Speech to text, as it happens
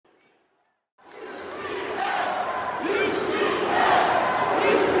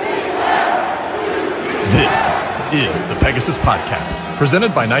Pegasus Podcast,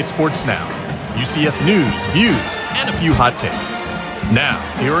 presented by Night Sports Now. UCF news, views, and a few hot takes. Now,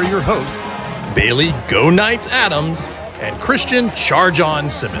 here are your hosts, Bailey Go Knights Adams and Christian Charge On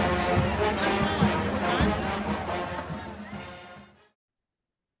Simmons.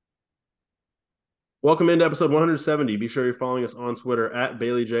 Welcome into episode 170. Be sure you're following us on Twitter at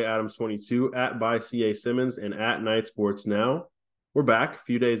BaileyJAdams22, at @ByCASimmons, and at Night Sports Now. We're back a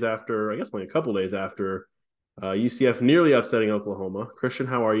few days after, I guess only a couple days after UCF nearly upsetting Oklahoma. Christian,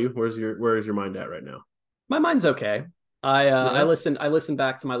 how are you? Where is your mind at right now? My mind's okay. I listened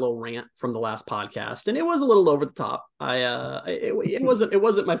back to my little rant from the last podcast, and it was a little over the top. It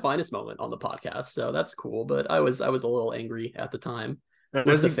wasn't my finest moment on the podcast, so that's cool. But I was a little angry at the time.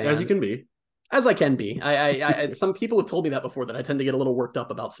 As you can be. As I can be. I some people have told me that before, that I tend to get a little worked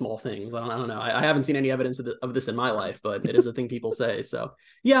up about small things. I don't know. I haven't seen any evidence of this in my life, but it is a thing people say. So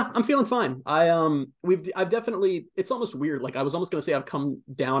yeah, I'm feeling fine. I've definitely, it's almost weird. Like I was almost going to say I've come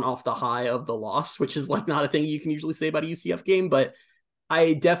down off the high of the loss, which is like not a thing you can usually say about a UCF game, but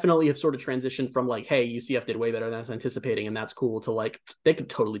I definitely have sort of transitioned from like, hey, UCF did way better than I was anticipating, and that's cool, to like, they could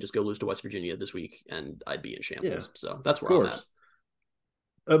totally just go lose to West Virginia this week and I'd be in shambles. Yeah, so that's where I'm at.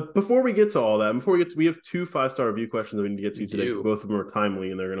 Before we get to all that, we have two 5-star review questions that we need to get to today, because both of them are timely,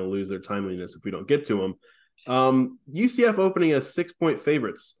 and they're going to lose their timeliness if we don't get to them. UCF opening as 6-point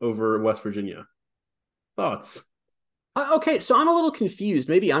favorites over West Virginia. Thoughts? Okay, so I'm a little confused.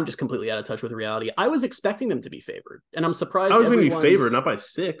 Maybe I'm just completely out of touch with reality. I was expecting them to be favored, and I'm surprised. I was going to be favored, not by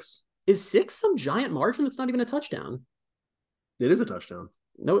 6. Is 6 some giant margin that's not even a touchdown? It is a touchdown.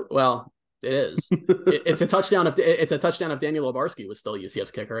 No, well, it is. It's a touchdown if Daniel Obarski was still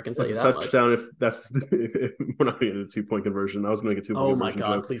UCF's kicker. I can tell you that much. Touchdown if we're not getting a 2-point conversion. I was going to make a 2-point conversion. Oh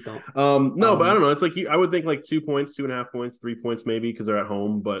my god, joke. Please don't. No, but I don't know. It's like I would think like 2 points, 2.5 points, 3 points maybe, because they're at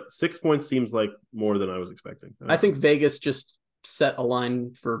home. But 6 points seems like more than I was expecting. I think Vegas just set a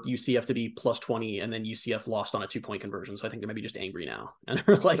line for UCF to be plus 20, and then UCF lost on a 2-point conversion. So I think they're maybe just angry now, and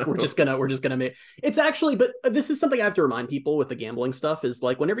they're like, we're just gonna make. It's actually, but this is something I have to remind people with the gambling stuff, is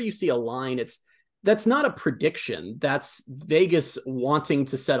like whenever you see a line, that's not a prediction. That's Vegas wanting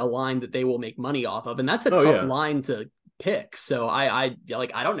to set a line that they will make money off of, and that's a tough line to pick. So I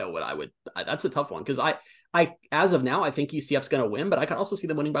don't know what I would. That's a tough one, because I as of now I think UCF's gonna win, but I could also see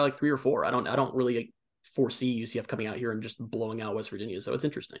them winning by like 3 or 4. I don't really foresee UCF coming out here and just blowing out West Virginia. So it's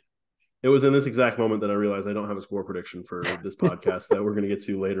interesting. It was in this exact moment that I realized I don't have a score prediction for this podcast that we're going to get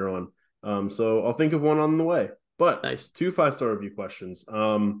to later on. So I'll think of one on the way. But nice. 2 5-star review questions.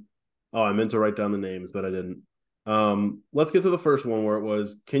 I meant to write down the names, but I didn't. Let's get to the first one, where it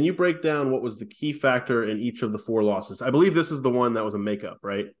was, can you break down what was the key factor in each of the 4 losses? I believe this is the one that was a makeup,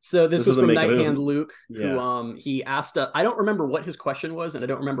 right? So this was from Night Hand Luke, who he asked, I don't remember what his question was, and I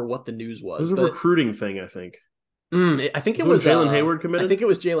don't remember what the news was. It was a recruiting thing, I think. I think it was Jalen Hayward committed. I think it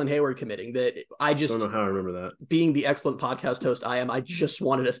was Jalen Hayward committing. That I just don't know how I remember that. Being the excellent podcast host I am, I just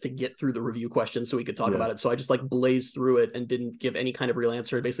wanted us to get through the review questions so we could talk about it. So I just like blazed through it and didn't give any kind of real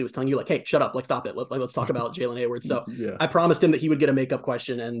answer. It basically was telling you like, hey, shut up, like stop it. Let's talk about Jalen Hayward. So I promised him that he would get a makeup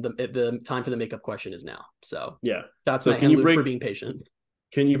question, and the time for the makeup question is now. So that's my hand for being patient.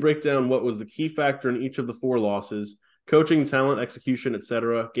 Can you break down what was the key factor in each of the 4 losses? Coaching, talent, execution,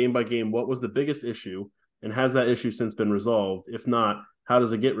 etc. Game by game, what was the biggest issue? And has that issue since been resolved? If not, how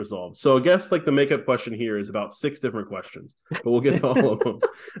does it get resolved? So I guess like the makeup question here is about 6 different questions, but we'll get to all of them.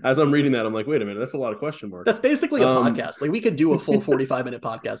 As I'm reading that, I'm like, wait a minute, that's a lot of question marks. That's basically a podcast. Like we could do a full 45-minute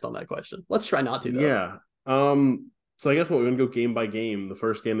podcast on that question. Let's try not to, though. Yeah. So I guess we're going to go game by game. The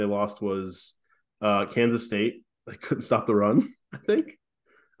first game they lost was Kansas State. They couldn't stop the run, I think.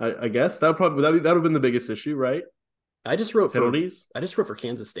 I guess that would have been the biggest issue, right? I just wrote penalties. For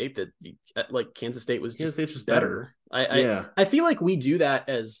Kansas State that like Kansas State was just better. I feel like we do that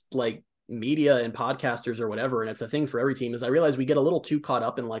as like media and podcasters or whatever, and it's a thing for every team. Is I realize we get a little too caught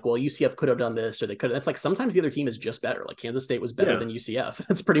up in like, well, UCF could have done this or they could. That's like sometimes the other team is just better. Like Kansas State was better than UCF.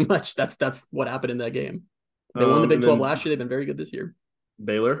 That's pretty much that's what happened in that game. They won the Big 12 last year. They've been very good this year.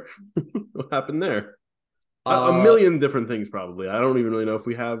 Baylor, what happened there? A million different things probably. I don't even really know if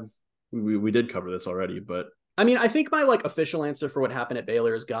we did cover this already, but. I mean, I think my like official answer for what happened at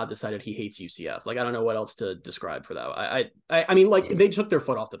Baylor is God decided he hates UCF. Like, I don't know what else to describe for that. I mean, like they took their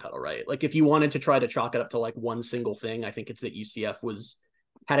foot off the pedal, right? Like if you wanted to try to chalk it up to like one single thing, I think it's that UCF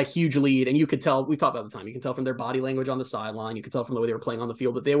had a huge lead, and you could tell, we talked about the time, you can tell from their body language on the sideline, you could tell from the way they were playing on the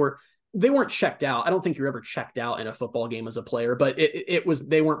field that they weren't checked out. I don't think you're ever checked out in a football game as a player, but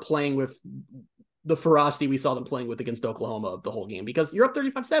they weren't playing with the ferocity we saw them playing with against Oklahoma the whole game, because you're up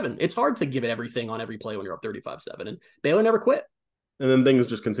 35-7. It's hard to give it everything on every play when you're up 35-7, and Baylor never quit. And then things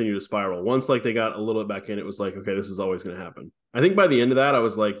just continue to spiral. Once like they got a little bit back in, it was like, okay, this is always going to happen. I think by the end of that, I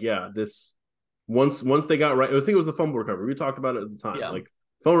was like, yeah, this once they got right. I think it was the fumble recovery. We talked about it at the time. Yeah. Like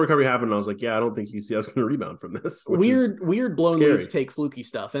fumble recovery happened, and I was like, yeah, I don't think UCF's going to rebound from this. Weird blown scary. leads take fluky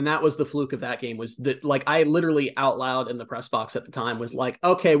stuff, and that was the fluke of that game. Was that like I literally out loud in the press box at the time was like,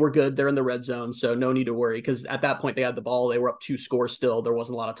 okay, we're good. They're in the red zone, so no need to worry, because at that point they had the ball. They were up 2 scores still. There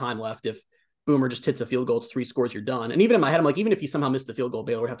wasn't a lot of time left. If Boomer just hits a field goal, it's 3 scores, you're done. And even in my head, I'm like, even if you somehow miss the field goal,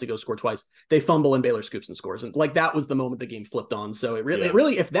 Baylor would have to go score twice. They fumble and Baylor scoops and scores. And like that was the moment the game flipped on. So it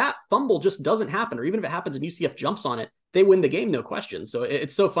really, if that fumble just doesn't happen, or even if it happens and UCF jumps on it, they win the game, no question. So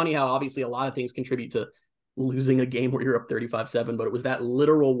it's so funny how obviously a lot of things contribute to losing a game where you're up 35-7, but it was that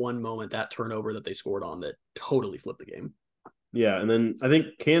literal one moment, that turnover that they scored on, that totally flipped the game. Yeah, and then I think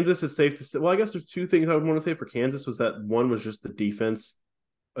Kansas, it's safe to say, well, I guess there's 2 things I would want to say for Kansas. Was that one was just the defense,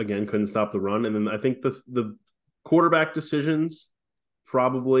 again, couldn't stop the run. And then I think the quarterback decisions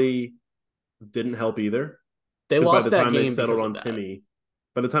probably didn't help either. They lost that game they settled on Timmy.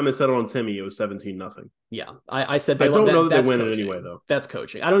 By the time they settled on Timmy, it was 17-0. Yeah, I said I don't know that they win coaching. it anyway, though. That's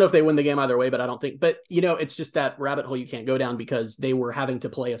coaching. I don't know if they win the game either way, but I don't think. But it's just that rabbit hole you can't go down, because they were having to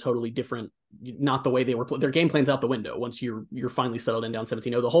play a totally different, not the way they were. Their game plan's out the window once you're finally settled in down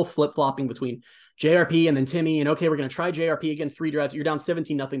 17-0. The whole flip flopping between JRP and then Timmy, and okay, we're going to try JRP again. 3 drives, you're down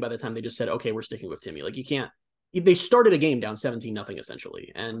 17-0 by the time they just said, okay, we're sticking with Timmy. Like you can't. They started a game down 17-0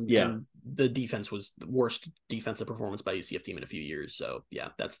 essentially, and the defense was the worst defensive performance by UCF team in a few years. So yeah,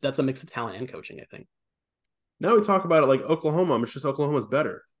 that's a mix of talent and coaching, I think. Now we talk about it like Oklahoma. It's just Oklahoma's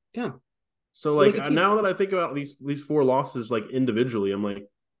better. Yeah. So like now that I think about these 4 losses like individually, I'm like,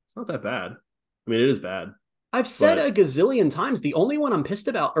 it's not that bad. I mean, it is bad. I've said a gazillion times, the only one I'm pissed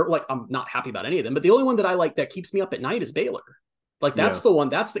about, or like I'm not happy about any of them, but the only one that I like that keeps me up at night is Baylor. Like that's the one.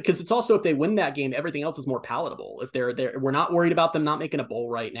 Because it's also, if they win that game, everything else is more palatable. If we're not worried about them not making a bowl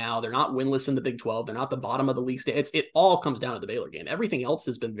right now. They're not winless in the Big 12. They're not the bottom of the league. It all comes down to the Baylor game. Everything else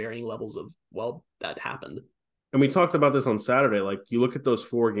has been varying levels of, well, that happened. And we talked about this on Saturday. Like you look at those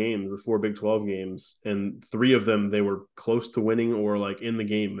 4 games, the 4 Big 12 games, and 3 of them they were close to winning or like in the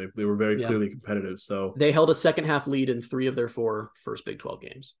game. They were very clearly competitive. So they held a second half lead in 3 of their 4 first Big 12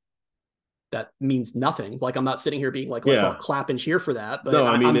 games. That means nothing. Like I'm not sitting here being like, let's all clap and cheer for that. But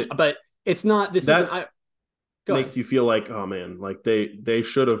no, but it's not. This isn't. Makes you feel like, oh man, like they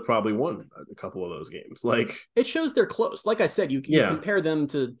should have probably won a couple of those games. Like it shows they're close. Like I said, you compare them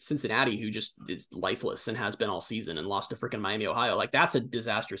to Cincinnati, who just is lifeless and has been all season and lost to freaking Miami, Ohio. Like that's a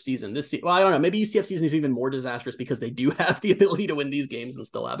disastrous season. Well, I don't know. Maybe UCF season is even more disastrous because they do have the ability to win these games and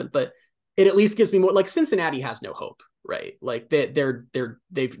still haven't. But it at least gives me more. Like Cincinnati has no hope, right? Like they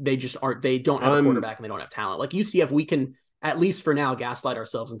just aren't. They don't have a quarterback and they don't have talent. Like UCF, we can at least for now gaslight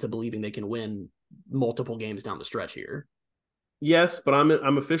ourselves into believing they can win multiple games down the stretch here. Yes, but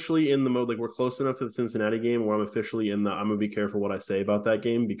I'm officially in the mode, like we're close enough to the Cincinnati game where I'm officially in the I'm gonna be careful what I say about that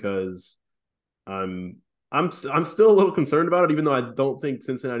game, because I'm still a little concerned about it, even though I don't think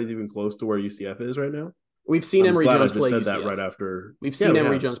Cincinnati's even close to where UCF is right now. We've seen Emory Jones play UCF. That right after we've seen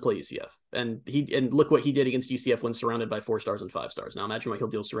Emory Jones play UCF, and look what he did against UCF when surrounded by 4 stars and 5 stars. Now imagine what he'll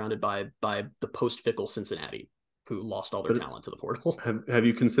deal surrounded by the post Fickle Cincinnati, who lost all their talent to the portal. Have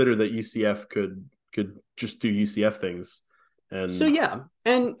you considered that UCF could just do UCF things? And so yeah,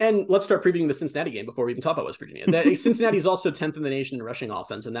 and let's start previewing the Cincinnati game before we even talk about West Virginia. Cincinnati is also 10th in the nation in rushing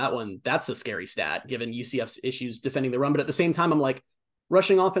offense, and that's a scary stat given UCF's issues defending the run. But at the same time, I'm like,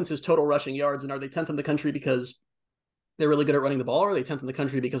 rushing offense is total rushing yards, and are they 10th in the country because they're really good at running the ball, or are they 10th in the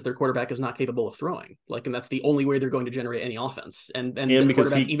country because their quarterback is not capable of throwing? Like, and that's the only way they're going to generate any offense. And the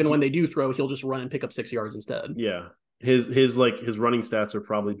quarterback, even when they do throw, he'll just run and pick up 6 yards instead. Yeah, his running stats are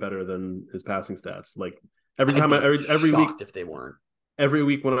probably better than his passing stats. Like every week, if they weren't. Every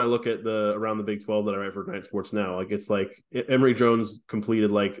week when I look at around the Big 12 that I write for Night Sports Now, like it's like Emory Jones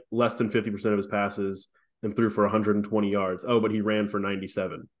completed like less than 50% of his passes and threw for 120 yards. Oh, but he ran for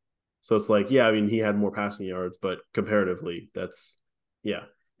 97. So it's like, yeah, I mean, he had more passing yards, but comparatively, that's, yeah.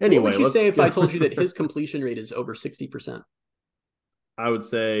 Anyway, what would you say if I told you that his completion rate is over 60%? I would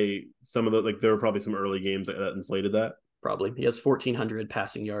say there were probably some early games that inflated that. Probably. He has 1,400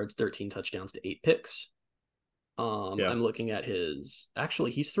 passing yards, 13 touchdowns to 8 picks. I'm looking at he's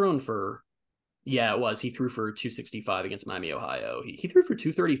thrown for, he threw for 265 against Miami, Ohio. He threw for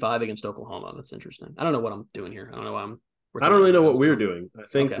 235 against Oklahoma. That's interesting. I don't know what I'm doing here. I don't know why I don't really know what we're doing. I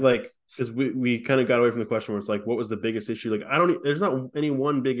think because we kind of got away from the question where it's like, what was the biggest issue? Like, there's not any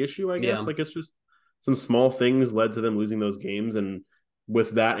one big issue, I guess. Yeah. Like it's just some small things led to them losing those games. And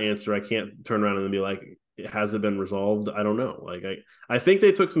with that answer, I can't turn around and be like, has it been resolved? I don't know. Like I think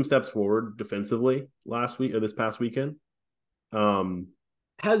they took some steps forward defensively last week or this past weekend.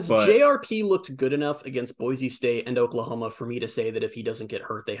 Has JRP looked good enough against Boise State and Oklahoma for me to say that if he doesn't get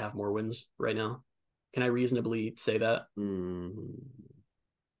hurt, they have more wins right now? Can I reasonably say that?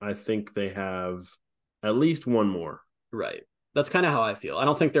 I think they have at least one more. Right. That's kind of how I feel. I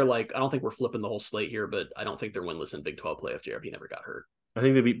don't think we're flipping the whole slate here, but I don't think they're winless in Big 12 play if JRP never got hurt. I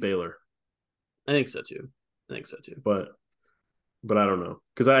think they beat Baylor. I think so too. But I don't know.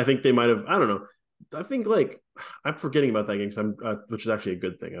 Because I think they might have, I don't know. I think I'm forgetting about that game because which is actually a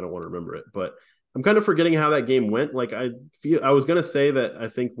good thing. I don't want to remember it, but I'm kind of forgetting how that game went. I was going to say that I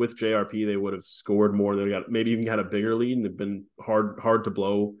think with JRP, they would have scored more. They got maybe even had a bigger lead and they've been hard to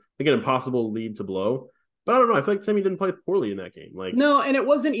blow. Like an impossible lead to blow. But I don't know. I feel like Timmy didn't play poorly in that game. No, and it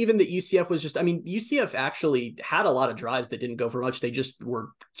wasn't even that UCF was just. I mean, UCF actually had a lot of drives that didn't go for much. They just were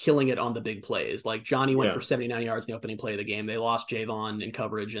killing it on the big plays. Like Johnny went for 79 yards in the opening play of the game. They lost Javon in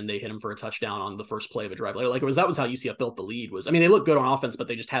coverage, and they hit him for a touchdown on the first play of a drive. That was how UCF built the lead. They looked good on offense, but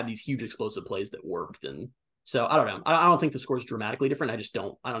they just had these huge explosive plays that worked. And so I don't know. I don't think the score is dramatically different.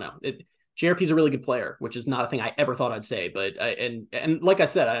 I don't know. JRP is a really good player, which is not a thing I ever thought I'd say, but and like I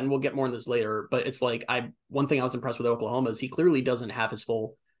said, and we'll get more on this later, but it's one thing I was impressed with Oklahoma is he clearly doesn't have his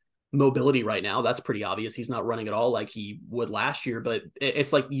full mobility right now. That's pretty obvious. He's not running at all like he would last year, but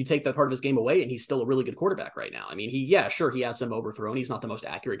it's like you take that part of his game away and he's still a really good quarterback right now. I mean, he has some overthrown. He's not the most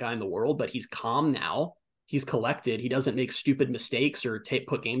accurate guy in the world, but he's calm now. He's collected. He doesn't make stupid mistakes or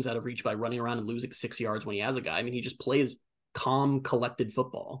put games out of reach by running around and losing 6 yards when he has a guy. I mean, he just plays calm, collected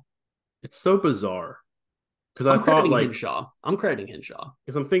football. It's so bizarre because I'm crediting Hinshaw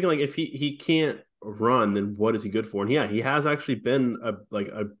because I'm thinking if he can't run, then what is he good for? And he has actually been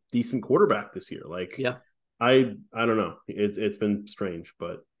a decent quarterback this year. I don't know. It's been strange,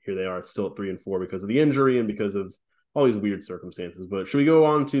 but here they are still at 3-4 because of the injury and because of all these weird circumstances. But should we go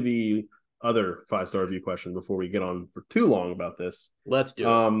on to the other 5-star review question before we get on for too long about this? Let's do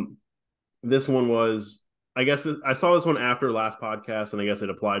it. This one was, I guess I saw this one after last podcast, and I guess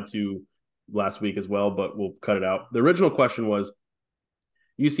it applied to last week as well, but we'll cut it out. The original question was,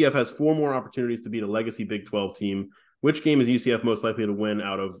 UCF has 4 more opportunities to beat a legacy Big 12 team. Which game is UCF most likely to win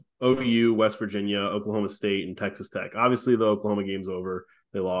out of OVU, West Virginia, Oklahoma State, and Texas Tech? Obviously, the Oklahoma game's over.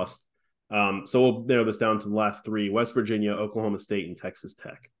 They lost. So we'll narrow this down to the last 3, West Virginia, Oklahoma State, and Texas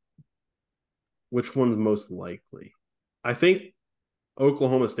Tech. Which one's most likely? I think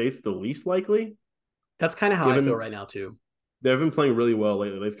Oklahoma State's the least likely. That's kind of how I feel right now, too. They've been playing really well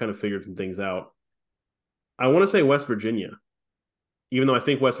lately. They've kind of figured some things out. I want to say West Virginia, even though I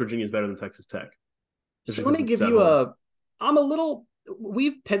think West Virginia is better than Texas Tech. So let me give you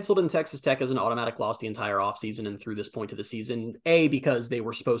we've penciled in Texas Tech as an automatic loss the entire offseason and through this point of the season. Because they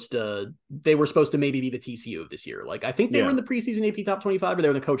were supposed to maybe be the TCU of this year. I think they were in the preseason AP top 25, or they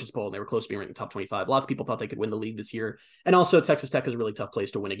were in the coaches poll and they were close to being ranked in the top 25. Lots of people thought they could win the league this year. And also Texas Tech is a really tough place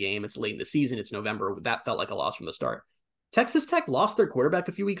to win a game. It's late in the season. It's November. That felt like a loss from the start. Texas Tech lost their quarterback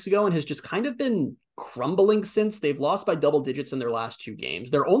a few weeks ago and has just kind of been crumbling since. They've lost by double digits in their last 2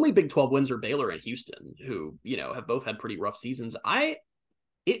 games. Their only Big 12 wins are Baylor and Houston, who, have both had pretty rough seasons.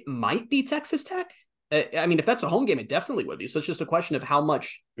 It might be Texas Tech. I mean, if that's a home game, it definitely would be. So it's just a question of how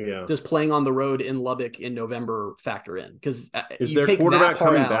much does playing on the road in Lubbock in November factor in? Because is their quarterback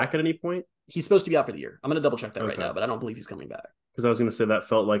coming back at any point? He's supposed to be out for the year. I'm going to double check that right now, but I don't believe he's coming back. Because I was going to say that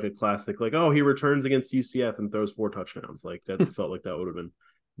felt like a classic, he returns against UCF and throws 4 touchdowns. That felt like that would have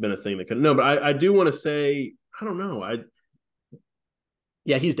been a thing that could. No, but I do want to say, I don't know.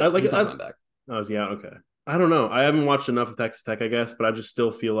 He's done. He's not coming back. Okay. I don't know. I haven't watched enough of Texas Tech, I guess, but I just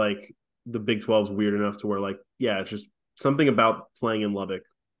still feel like the Big 12 is weird enough to where, it's just something about playing in Lubbock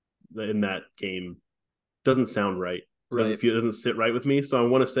in that game doesn't sound right. It doesn't sit right with me. So I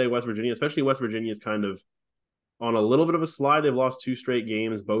want to say West Virginia, especially West Virginia, is kind of on a little bit of a slide. They've lost 2 straight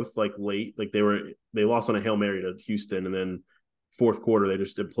games, both late. They lost on a Hail Mary to Houston, and then fourth quarter they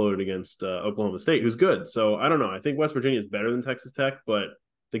just imploded against Oklahoma State, who's good. So I don't know. I think West Virginia is better than Texas Tech, but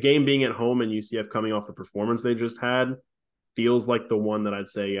the game being at home and UCF coming off the performance they just had feels like the one that I'd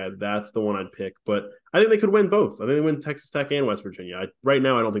say, that's the one I'd pick. But I think they could win both. I think they win Texas Tech and West Virginia. Right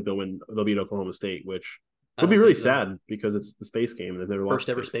now, I don't think they'll beat Oklahoma State, which would be really sad because it's the space game. They've never lost. First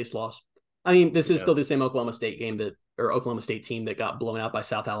ever space loss. I mean, this is still the same Oklahoma State Oklahoma State team that got blown out by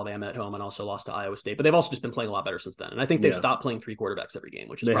South Alabama at home and also lost to Iowa State. But they've also just been playing a lot better since then. And I think they've stopped playing 3 quarterbacks every game,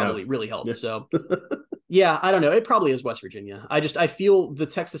 which has probably really helped. Yeah. So, I don't know. It probably is West Virginia. I feel the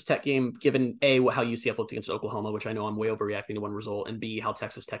Texas Tech game, given A, how UCF looked against Oklahoma, which I know I'm way overreacting to one result, and B, how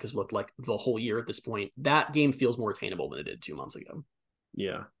Texas Tech has looked like the whole year at this point, that game feels more attainable than it did 2 months ago.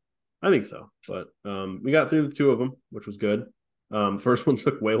 Yeah, I think so. But we got through the 2 of them, which was good. First one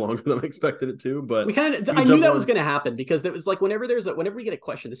took way longer than I expected it to, but I knew that was going to happen, because it was like whenever we get a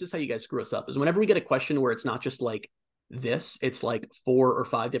question, this is how you guys screw us up, is whenever we get a question where it's not just like this, it's like 4 or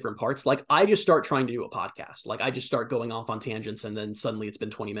 5 different parts. Like I just start trying to do a podcast. Like I just start going off on tangents, and then suddenly it's been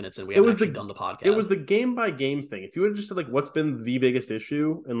 20 minutes and we haven't actually done the podcast. It was the game by game thing. If you would have just said like, what's been the biggest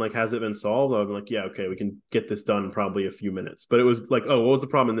issue and like, has it been solved? I'd be like, yeah, okay, we can get this done in probably a few minutes. But it was like, oh, what was the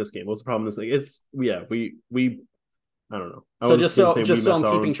problem in this game? What's the problem in this thing? It's we I don't know. So just so I'm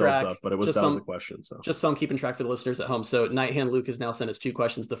keeping track, but that was the question. So just so I'm keeping track for the listeners at home. So Night Hand Luke has now sent us 2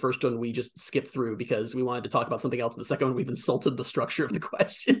 questions. The first one we just skipped through because we wanted to talk about something else. The second one, we've insulted the structure of the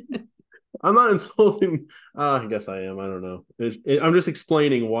question. I'm not insulting. I guess I am. I don't know. I'm just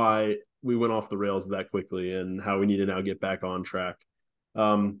explaining why we went off the rails that quickly and how we need to now get back on track.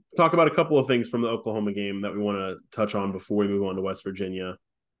 Talk about a couple of things from the Oklahoma game that we want to touch on before we move on to West Virginia.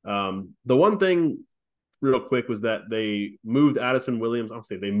 The one thing real quick was that they moved Addison Williams. I'll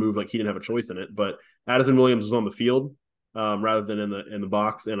say they moved, like he didn't have a choice in it, but Addison Williams was on the field rather than in the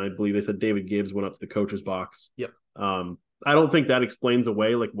box. And I believe they said David Gibbs went up to the coach's box. Yep. I don't think that explains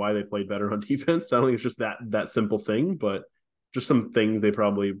away like why they played better on defense. I don't think it's just that simple thing, but just some things they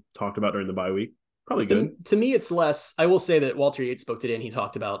probably talked about during the bye week. Probably good. To me, it's less. I will say that Walter Yates spoke today and he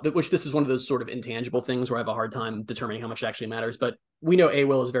talked about that, which this is one of those sort of intangible things where I have a hard time determining how much it actually matters. But we know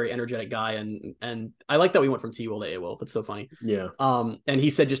A-Will is a very energetic guy, and I like that we went from T-Will to A-Will. That's so funny. Yeah. And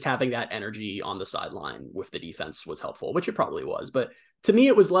he said just having that energy on the sideline with the defense was helpful, which it probably was. But to me,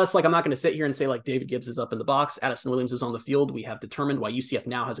 it was less like, I'm not going to sit here and say like David Gibbs is up in the box, Addison Williams is on the field. We have determined why UCF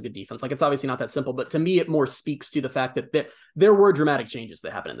now has a good defense. Like it's obviously not that simple, but to me, it more speaks to the fact that there were dramatic changes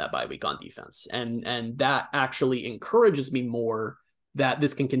that happened in that bye week on defense. And that actually encourages me more that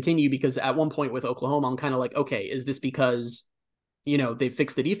this can continue, because at one point with Oklahoma, I'm kind of like, okay, is this because they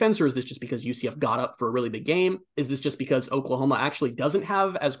fixed the defense, or is this just because UCF got up for a really big game? Is this just because Oklahoma actually doesn't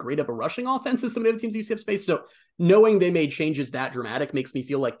have as great of a rushing offense as some of the teams UCF's faced? So knowing they made changes that dramatic makes me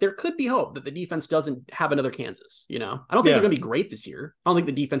feel like there could be hope that the defense doesn't have another Kansas. I don't think they're going to be great this year. I don't think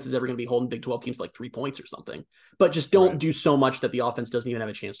the defense is ever going to be holding Big 12 teams to like 3 points or something, but just don't do so much that the offense doesn't even have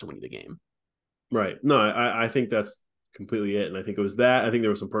a chance to win you the game. Right. No, I think that's completely it. And I think it was that. I think there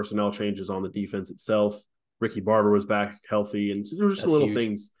were some personnel changes on the defense itself. Ricky Barber was back healthy, and there were just little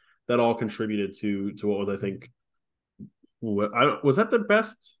things that all contributed to what was, I think, was that the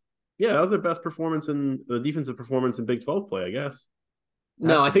best? Yeah, that was their best performance in the defensive performance in Big 12 play, I guess.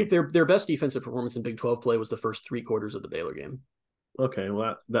 No, I think their best defensive performance in Big 12 play was the first 3 quarters of the Baylor game. Okay,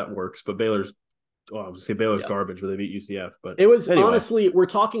 well that works, but Baylor's I was gonna say Baylor's garbage, but they beat UCF. But it was honestly, we're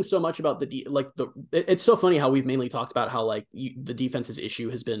talking so much about it's so funny how we've mainly talked about how the defense's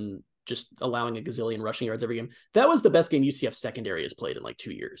issue has been just allowing a gazillion rushing yards every game. That was the best game UCF secondary has played in like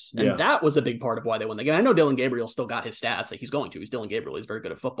 2 years. And that was a big part of why they won the game. I know Dylan Gabriel still got his stats. Like he's Dylan Gabriel. He's very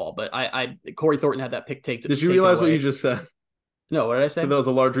good at football, but Corey Thornton had that pick take. Did you realize what you just said? No, what did I say? So that was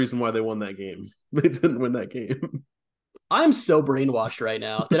a large reason why they won that game. They didn't win that game. I'm so brainwashed right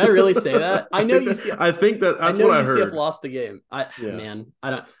now. Did I really say that? I know UCF. I think that's what I heard. UCF lost the game. Man, I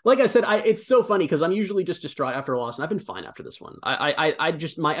don't. Like I said, it's so funny because I'm usually just distraught after a loss, and I've been fine after this one. I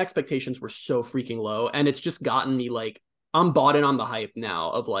just my expectations were so freaking low, and it's just gotten me like I'm bought in on the hype now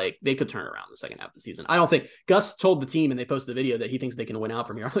of like they could turn around the second half of the season. I don't think Gus told the team, and they posted the video that he thinks they can win out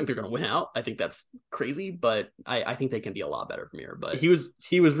from here. I don't think they're going to win out. I think that's crazy, but I think they can be a lot better from here. But he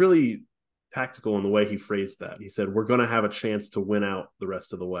was really tactical in the way he phrased that. He said, we're going to have a chance to win out the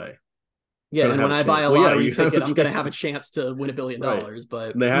rest of the way. Yeah, and when I buy a lottery ticket, I'm going to have a chance to win $1 billion. Right.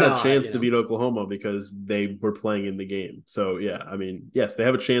 But and they had a chance to beat Oklahoma because they were playing in the game. So, yeah, I mean, yes, they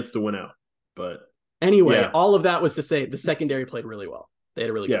have a chance to win out. But anyway, all of that was to say the secondary played really well. They had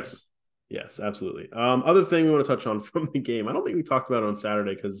a really good game. Yes, absolutely. Other thing we want to touch on from the game, I don't think we talked about it on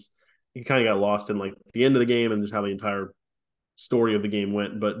Saturday because you kind of got lost in like the end of the game and just how the entire story of the game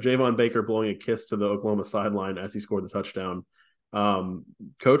went, but Javon Baker blowing a kiss to the Oklahoma sideline as he scored the touchdown.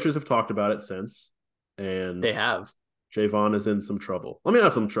 Coaches have talked about it since, and they have. Javon is in some trouble. I mean,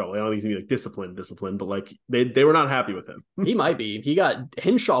 not some trouble. I don't think he's gonna be like disciplined, but like they were not happy with him. He might be.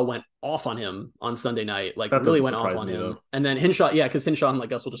 Henshaw went off on him on Sunday night, like that really went off on him. Though. And then Henshaw, because Henshaw and like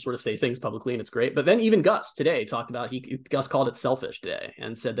Gus will just sort of say things publicly, and it's great. But then even Gus today talked about Gus called it selfish today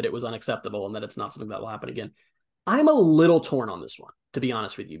and said that it was unacceptable and that it's not something that will happen again. I'm a little torn on this one, to be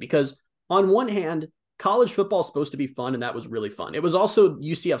honest with you, because on one hand, college football is supposed to be fun, and that was really fun. It was also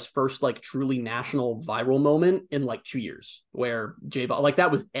UCF's first like truly national viral moment in like 2 years, where Javon, like that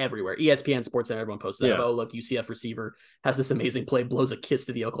was everywhere. ESPN, SportsCenter, everyone posted that. Oh, look, UCF receiver has this amazing play, blows a kiss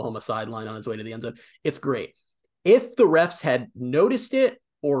to the Oklahoma sideline on his way to the end zone. It's great. If the refs had noticed it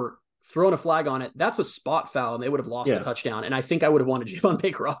or thrown a flag on it, that's a spot foul and they would have lost the touchdown. And I think I would have wanted Javon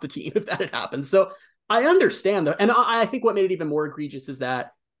Baker off the team if that had happened. So I understand that. And I think what made it even more egregious is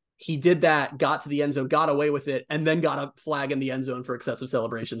that he did that, got to the end zone, got away with it, and then got a flag in the end zone for excessive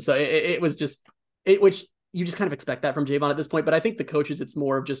celebration. So it was just which you just kind of expect that from Javon at this point. But I think the coaches, it's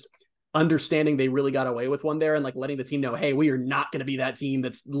more of just understanding they really got away with one there and like letting the team know, hey, we are not going to be that team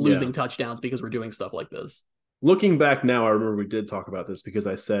that's losing touchdowns because we're doing stuff like this. Looking back now, I remember we did talk about this because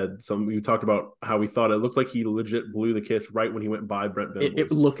I said we talked about how we thought it looked like he legit blew the kiss right when he went by Brent Venables.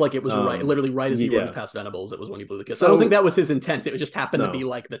 It looked like it was literally right as he runs past Venables. It was when he blew the kiss. So I don't think that was his intent. It just happened to be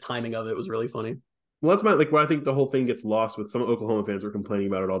like the timing of it was really funny. Well, that's where I think the whole thing gets lost with some Oklahoma fans were complaining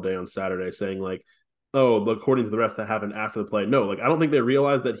about it all day on Saturday, saying like, oh, but according to the rest, that happened after the play. No, like I don't think they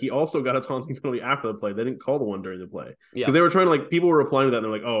realized that he also got a taunting penalty after the play. They didn't call the one during the play because they were trying to people were replying to that and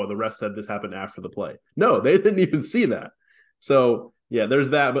they're like, oh, the ref said this happened after the play. No, they didn't even see that. So yeah,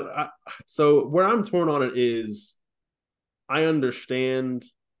 there's that. But so where I'm torn on it is, I understand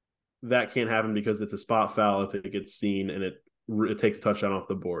that can't happen because it's a spot foul if it gets seen and it takes a touchdown off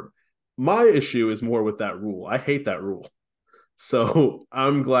the board. My issue is more with that rule. I hate that rule. So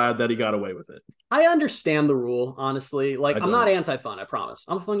I'm glad that he got away with it. I understand the rule, honestly. I'm not anti-fun, I promise.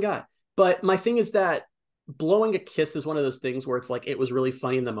 I'm a fun guy. But my thing is that blowing a kiss is one of those things where it's like, it was really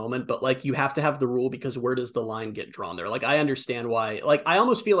funny in the moment, but like you have to have the rule because where does the line get drawn there? Like, I understand why. Like, I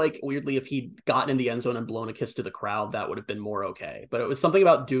almost feel like weirdly, if he'd gotten in the end zone and blown a kiss to the crowd, that would have been more okay. But it was something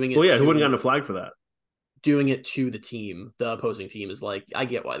about doing it. Well, yeah, he wouldn't have gotten a flag for that. Doing it to the team, the opposing team, is like, I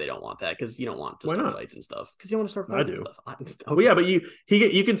get why they don't want that because you don't want to start fights and stuff. Because you don't want to start fights and stuff. Okay. Well, yeah, but you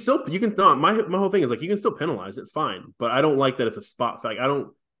can not. My whole thing is like you can still penalize it, fine. But I don't like that it's a spot flag.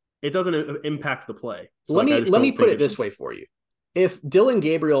 It doesn't impact the play. So let me put it this way for you. If Dylan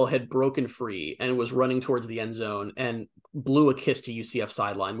Gabriel had broken free and was running towards the end zone and blew a kiss to UCF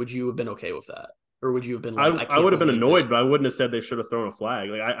sideline, would you have been okay with that? Or would you have been like, I would have been annoyed, but I wouldn't have said they should have thrown a flag.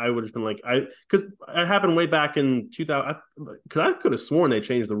 Like I would have been like, because it happened way back in 2000. Because I could have sworn they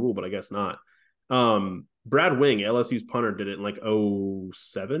changed the rule, but I guess not. Brad Wing, LSU's punter, did it in like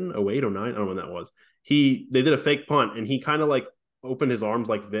 07, 08, 09. I don't know when that was. They did a fake punt, and he kind of like opened his arms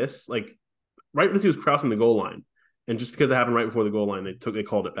like this, like right as he was crossing the goal line. And just because it happened right before the goal line, they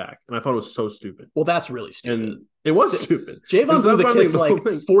called it back. And I thought it was so stupid. Well, that's really stupid. And it was stupid. Javon blew the kiss like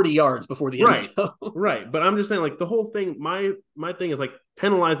 40 yards before the end zone. Right. But I'm just saying, like, the whole thing, my thing is like,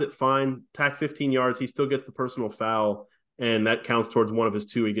 penalize it, fine, tack 15 yards. He still gets the personal foul, and that counts towards one of his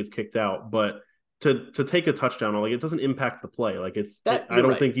two. He gets kicked out. But to take a touchdown, like, it doesn't impact the play. Like, I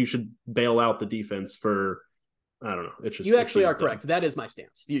don't think you should bail out the defense for, I don't know. It's just, you actually are correct. That is my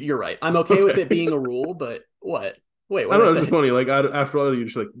stance. You're right. I'm okay with it being a rule, but what? Wait, I don't know. It's funny. Like after all, you're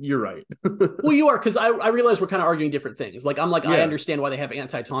just like, you're right. Well, you are, because I realize we're kind of arguing different things. Like, I'm like, I understand why they have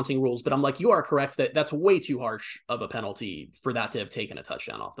anti-taunting rules, but I'm like, you are correct that that's way too harsh of a penalty for that to have taken a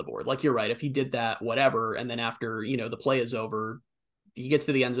touchdown off the board. Like, you're right. If he did that, whatever, and then after the play is over, he gets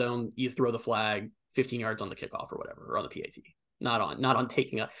to the end zone, you throw the flag 15 yards on the kickoff or whatever, or on the PAT. Not on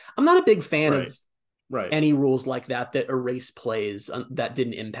taking I'm not a big fan of any rules like that erase plays that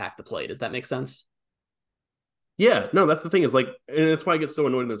didn't impact the play. Does that make sense? Yeah, no, that's the thing is like, and that's why I get so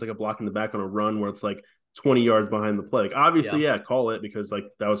annoyed when there's like a block in the back on a run where it's like 20 yards behind the play. Like, obviously, call it because like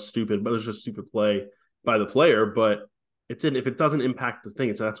that was stupid, but it was just stupid play by the player. But if it doesn't impact the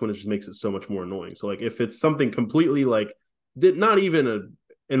thing, that's when it just makes it so much more annoying. So like if it's something completely like not even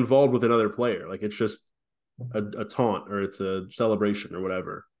involved with another player, like it's just a taunt or it's a celebration or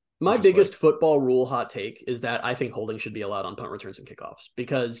whatever. My biggest football rule hot take is that I think holding should be allowed on punt returns and kickoffs,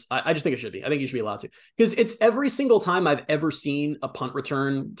 because I just think it should be. I think you should be allowed to, because it's every single time I've ever seen a punt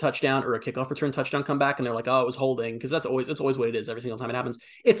return touchdown or a kickoff return touchdown come back and they're like, oh, it was holding, because it's always what it is every single time it happens.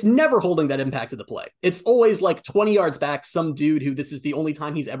 It's never holding that impacted the play. It's always like 20 yards back, some dude who this is the only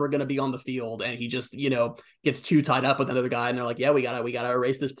time he's ever going to be on the field, and he just, gets too tied up with another guy, and they're like, yeah, we gotta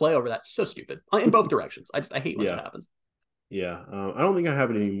erase this play over that. So stupid in both directions. I hate when that happens. Yeah, I don't think I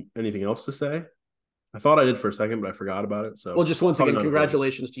have anything else to say. I thought I did for a second, but I forgot about it. So, well, just once again,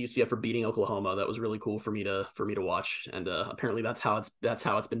 congratulations to UCF for beating Oklahoma. That was really cool for me to watch, and apparently that's how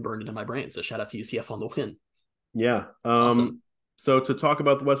it's been burned into my brain. So shout out to UCF on the win. Yeah. Awesome. So to talk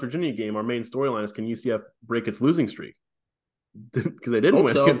about the West Virginia game, our main storyline is, can UCF break its losing streak? Because they didn't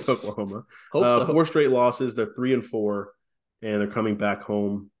win against Oklahoma. 4 straight losses. They're 3-4, and they're coming back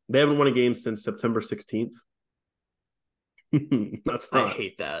home. They haven't won a game since September 16th. I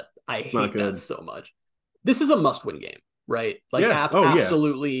hate that. I hate that so much. This is a must-win game, right? Like,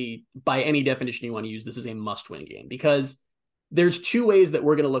 absolutely, by any definition you want to use, this is a must-win game, because there's 2 ways that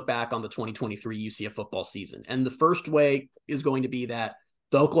we're going to look back on the 2023 UCF football season. And the first way is going to be that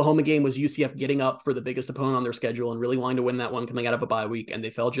The Oklahoma game was UCF getting up for the biggest opponent on their schedule and really wanting to win that one coming out of a bye week, and they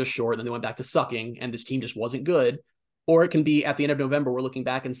fell just short, and then they went back to sucking, and this team just wasn't good. Or it can be at the end of November, we're looking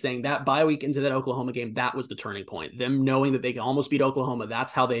back and saying that bye week into that Oklahoma game, that was the turning point. Them knowing that they can almost beat Oklahoma,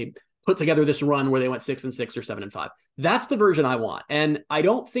 that's how they put together this run where they went 6-6 or 7-5. That's the version I want. And I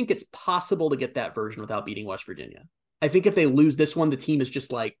don't think it's possible to get that version without beating West Virginia. I think if they lose this one, the team is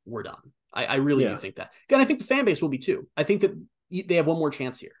just like, we're done. I really do think that. And I think the fan base will be too. I think that they have one more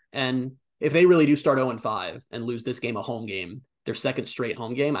chance here. And if they really do start 0-5 and lose this game, a home game, their second straight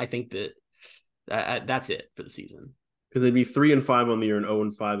home game, I think that that's it for the season. Because they'd be 3-5 on the year and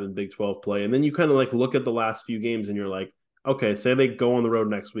 0-5 in Big 12 play. And then you kind of like look at the last few games and you're like, okay, say they go on the road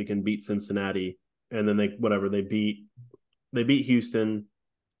next week and beat Cincinnati, and then they beat Houston,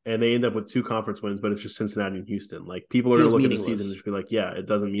 and they end up with 2 conference wins, but it's just Cincinnati and Houston. Like, people are going to look at the season and just be like, yeah, it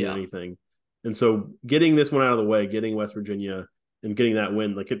doesn't mean anything. And so getting this one out of the way, getting West Virginia and getting that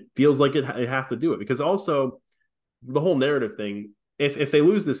win, like, it feels like it have to do it, because also the whole narrative thing, if they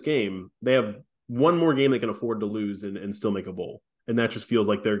lose this game, they have one more game they can afford to lose and still make a bowl. And that just feels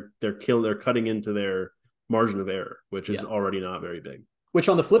like they're cutting into their margin of error, which is already not very big. Which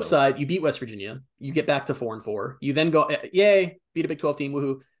on the flip side, you beat West Virginia, you get back to 4-4, you then go, yay, beat a Big 12 team,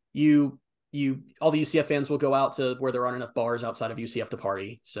 woohoo. All the UCF fans will go out to where there aren't enough bars outside of UCF to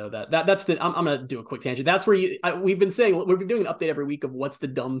party. So that's I'm going to do a quick tangent. That's where we've been doing an update every week of what's the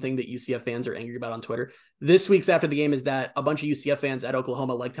dumb thing that UCF fans are angry about on Twitter. This week's after the game is that a bunch of UCF fans at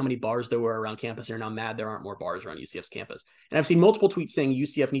Oklahoma liked how many bars there were around campus and are now mad there aren't more bars around UCF's campus. And I've seen multiple tweets saying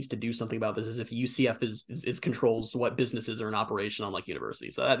UCF needs to do something about this, as if UCF is controls what businesses are in operation on like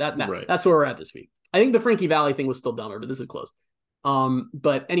universities. So that's where we're at this week. I think the Frankie Valley thing was still dumber, but this is close.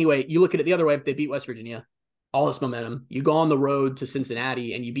 But anyway, you look at it the other way. They beat West Virginia, all this momentum. You go on the road to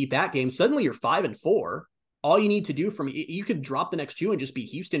Cincinnati and you beat that game. Suddenly you're 5-4. All you need to do you could drop the next 2 and just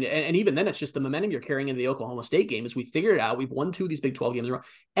beat Houston. And even then, it's just the momentum you're carrying into the Oklahoma State game. As we figured it out, we've won 2 of these Big 12 games around.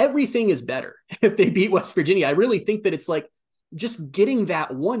 Everything is better if they beat West Virginia. I really think that it's like just getting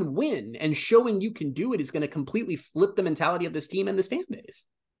that one win and showing you can do it is going to completely flip the mentality of this team and this fan base.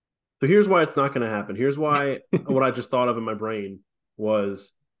 So here's why it's not going to happen. Here's why what I just thought of in my brain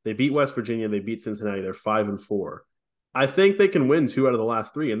was they beat West Virginia, they beat Cincinnati, they're 5-4. I think they can win 2 out of the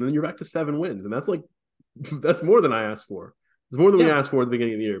last 3, and then you're back to 7 wins. And that's more than I asked for. It's more than we asked for at the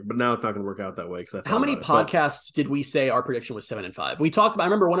beginning of the year, but now it's not going to work out that way. How many podcasts did we say our prediction was 7-5? We talked about, I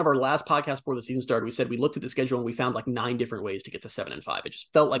remember one of our last podcasts before the season started, we said we looked at the schedule and we found like 9 different ways to get to 7-5. It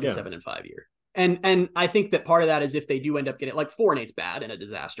just felt like a 7-5 year. And I think that part of that is if they do end up getting like 4-8's bad and a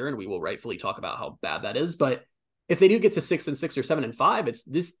disaster, and we will rightfully talk about how bad that is. But if they do get to 6-6 or 7-5,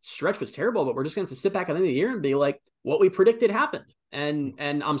 this stretch was terrible, but we're just going to sit back at the end of the year and be like, what we predicted happened. And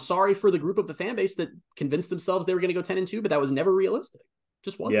I'm sorry for the group of the fan base that convinced themselves they were going to go 10-2, but that was never realistic.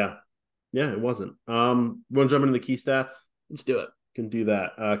 Just wasn't. Yeah, it wasn't. Want to jump into the key stats? Let's do it. Can do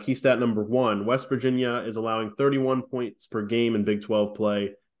that. Key stat number 1, West Virginia is allowing 31 points per game in Big 12 play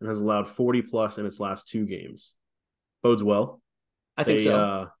and has allowed 40 plus in its last 2 games. Bodes well. I think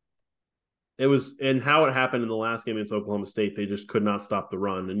so. It was, and how it happened in the last game against Oklahoma State, they just could not stop the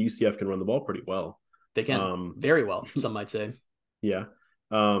run, and UCF can run the ball pretty well. They can, very well, some might say. Yeah.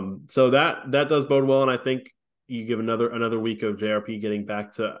 So that does bode well, and I think you give another week of JRP getting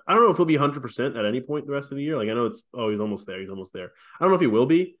back to, I don't know if he'll be 100% at any point the rest of the year. Like, I know he's almost there. He's almost there. I don't know if he will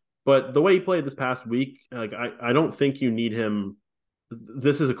be, but the way he played this past week, like, I don't think you need him.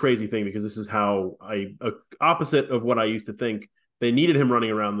 This is a crazy thing because this is how opposite of what I used to think. They needed him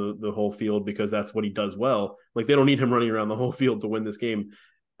running around the whole field because that's what he does well. Like, they don't need him running around the whole field to win this game.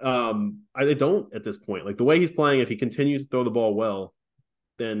 They don't at this point. Like, the way he's playing, if he continues to throw the ball well,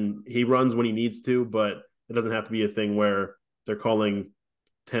 then he runs when he needs to, but it doesn't have to be a thing where they're calling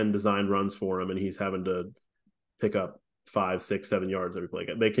 10 designed runs for him and he's having to pick up 5, 6, 7 yards every play.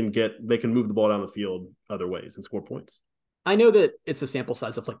 They can move the ball down the field other ways and score points. I know that it's a sample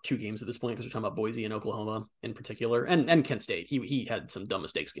size of like 2 games at this point because we're talking about Boise and Oklahoma in particular, and Kent State. He had some dumb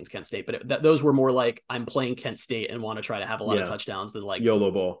mistakes against Kent State, but those were more like I'm playing Kent State and want to try to have a lot of touchdowns than like YOLO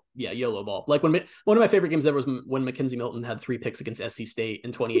ball. Yeah, YOLO ball. Like one of my favorite games ever was when Mackenzie Milton had 3 picks against SC State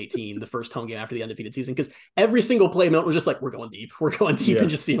in 2018, the first home game after the undefeated season, because every single play Milton was just like, we're going deep and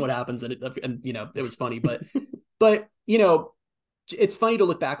just seeing what happens, and it was funny, but it's funny to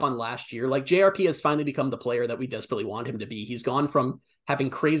look back on last year. Like, JRP has finally become the player that we desperately want him to be. He's gone from having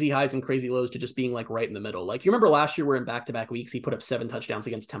crazy highs and crazy lows to just being like right in the middle. Like, you remember last year, we're in back-to-back weeks, he put up 7 touchdowns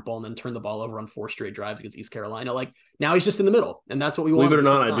against Temple and then turned the ball over on 4 straight drives against East Carolina. Like, now he's just in the middle, and that's what we want. Believe it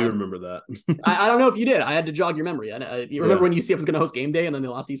or not, I do remember that. I don't know if you did. I had to jog your memory. You remember when UCF was going to host game day and then they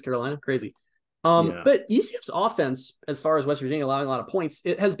lost East Carolina? Crazy. But UCF's offense, as far as West Virginia allowing a lot of points,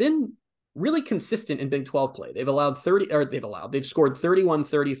 it has been really consistent in Big 12 play. They've scored 31,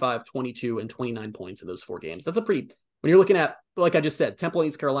 35, 22, and 29 points in those 4 games. That's a pretty, when you're looking at, like I just said, Temple and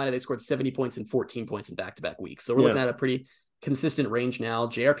East Carolina, they scored 70 points and 14 points in back-to-back weeks. So we're looking at a pretty consistent range now.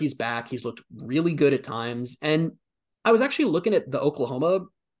 JRP's back. He's looked really good at times. And I was actually looking at the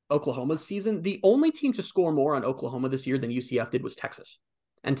Oklahoma's season. The only team to score more on Oklahoma this year than UCF did was Texas.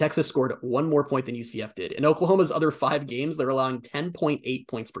 And Texas scored 1 more point than UCF did. In Oklahoma's other 5 games, they're allowing 10.8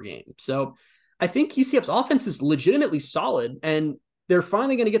 points per game. So I think UCF's offense is legitimately solid, and they're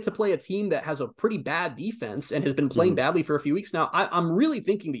finally going to get to play a team that has a pretty bad defense and has been playing badly for a few weeks now. I'm really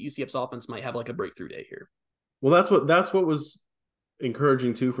thinking that UCF's offense might have like a breakthrough day here. Well, that's what was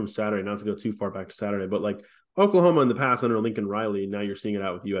encouraging too from Saturday, not to go too far back to Saturday, but like Oklahoma in the past under Lincoln Riley, now you're seeing it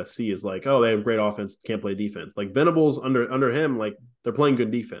out with USC, is like, oh, they have great offense, can't play defense. Like Venables under him, like they're playing good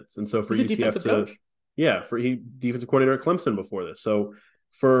defense. And so for UCF defensive coordinator at Clemson before this. So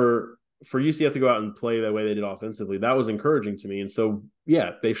for UCF to go out and play that way they did offensively, that was encouraging to me. And so,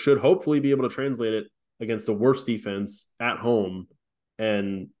 yeah, they should hopefully be able to translate it against the worst defense at home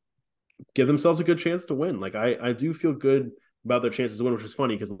and give themselves a good chance to win. Like I do feel good about their chances to win, which is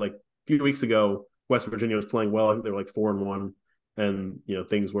funny because like a few weeks ago, West Virginia was playing well. I think they were like 4-1, and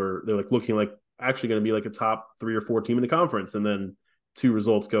they're like looking like actually going to be like a top 3 or 4 team in the conference, and then 2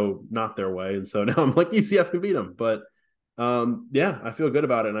 results go not their way, and so now I'm like UCF can beat them. But I feel good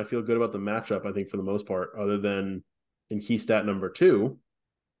about it, and I feel good about the matchup. I think for the most part, other than in key stat number 2,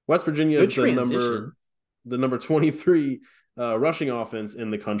 West Virginia is the number 23 rushing offense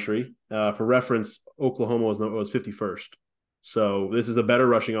in the country. For reference, Oklahoma was 51st. So this is a better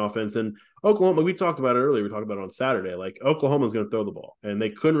rushing offense. And Oklahoma, we talked about it earlier. We talked about it on Saturday. Like Oklahoma is going to throw the ball, and they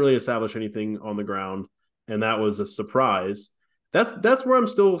couldn't really establish anything on the ground, and that was a surprise. That's where I'm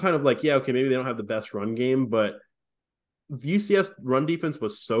still kind of like, yeah, okay, maybe they don't have the best run game, but UCF's run defense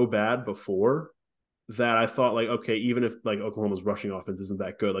was so bad before that I thought like, okay, even if like Oklahoma's rushing offense isn't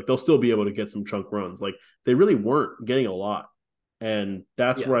that good, like they'll still be able to get some chunk runs. Like they really weren't getting a lot, and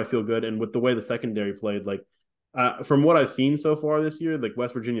that's where I feel good. And with the way the secondary played, like. From what I've seen so far this year, like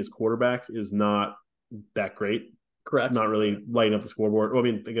West Virginia's quarterback is not that great. Correct. Not really lighting up the scoreboard. Well, I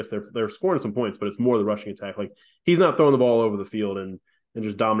mean, I guess they're scoring some points, but it's more the rushing attack. Like he's not throwing the ball all over the field and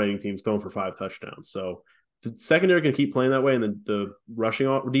just dominating teams, throwing for 5 touchdowns. So the secondary can keep playing that way, and the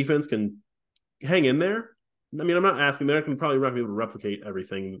rushing defense can hang in there. I mean, I'm not asking. They're probably not going to be able to replicate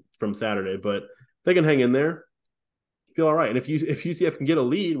everything from Saturday, but they can hang in there. Feel all right. And if UCF can get a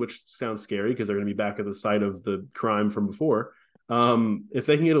lead, which sounds scary because they're going to be back at the site of the crime from before, if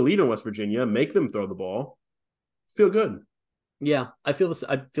they can get a lead on West Virginia, make them throw the ball, feel good. Yeah, I feel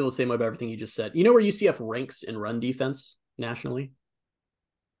the same way about everything you just said. You know where UCF ranks in run defense nationally?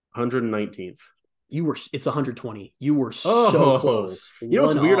 119th. It's 120. You were so close. You know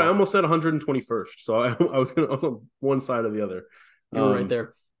what's weird? I almost said 121st. So I was on one side or the other. You were right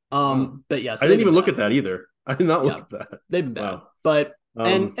there. But yes, I didn't even look at that either. I did not look at that. They've been bad. Wow. But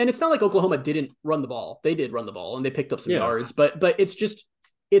and it's not like Oklahoma didn't run the ball. They did run the ball and they picked up some yards. But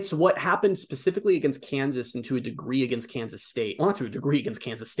it's what happened specifically against Kansas and to a degree against Kansas State. Well, not to a degree against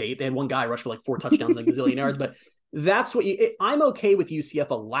Kansas State. They had one guy rush for like 4 touchdowns and a gazillion yards. But that's what I'm okay with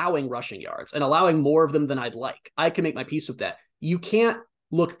UCF allowing rushing yards and allowing more of them than I'd like. I can make my peace with that. You can't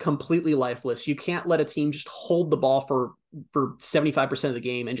look completely lifeless. You can't let a team just hold the ball for 75% of the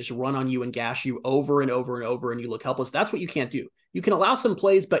game and just run on you and gash you over and over and over and you look helpless. That's what you can't do. You can allow some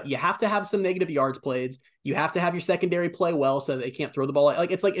plays, but you have to have some negative yards plays. You have to have your secondary play well so that they can't throw the ball.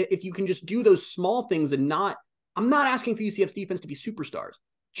 Like it's like if you can just do those small things and I'm not asking for UCF's defense to be superstars.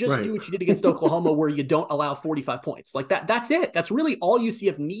 Just do what you did against Oklahoma where you don't allow 45 points. Like that's it. That's really all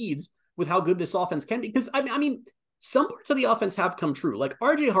UCF needs with how good this offense can be. Because I mean, some parts of the offense have come true. Like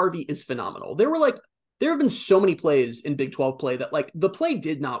RJ Harvey is phenomenal. There have been so many plays in Big 12 play that like the play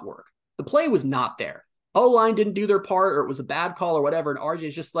did not work. The play was not there. O-line didn't do their part, or it was a bad call or whatever. And RJ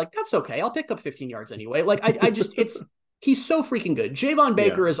is just like, that's okay. I'll pick up 15 yards anyway. Like he's so freaking good. Javon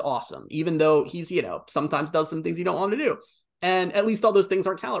Baker is awesome, even though he's, sometimes does some things you don't want to do. And at least all those things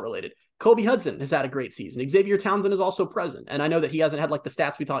aren't talent related. Kobe Hudson has had a great season. Xavier Townsend is also present. And I know that he hasn't had like the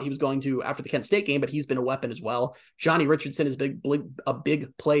stats we thought he was going to after the Kent State game, but he's been a weapon as well. Johnny Richardson is a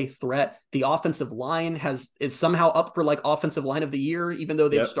big play threat. The offensive line is somehow up for like offensive line of the year, even though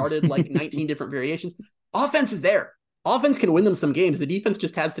they've started like 19 different variations. Offense is there. Offense can win them some games. The defense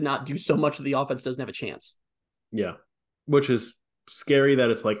just has to not do so much that the offense doesn't have a chance. Yeah. Which is scary that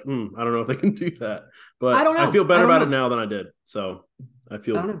it's like, I don't know if they can do that, but I don't know. I feel better about it now than I did. So I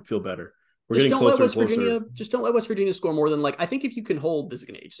feel better. We're getting closer and closer. Just don't let West Virginia score more than I think if you can hold, this is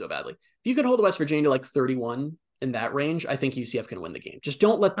going to age so badly. If you can hold West Virginia to 31 in that range, I think UCF can win the game. Just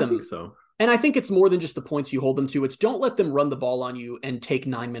don't let them. I think so. And I think it's more than just the points you hold them to. It's don't let them run the ball on you and take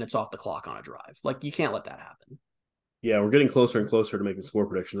 9 minutes off the clock on a drive. You can't let that happen. Yeah, we're getting closer and closer to making score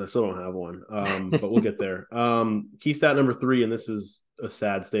predictions. I still don't have one, but we'll get there. Key stat number 3, and this is a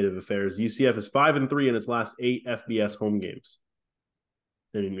sad state of affairs. UCF is 5-3 in its last 8 FBS home games.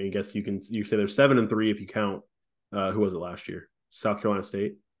 And I guess you say they're 7-3 if you count who was it last year? South Carolina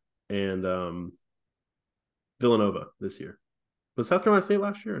State and Villanova this year. Was South Carolina State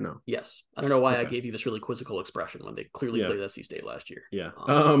last year or no? Yes. I don't know why I gave you this really quizzical expression when they clearly played SC State last year. Yeah.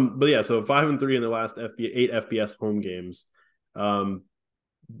 But yeah, so 5-3 in their last 8 FBS home games. I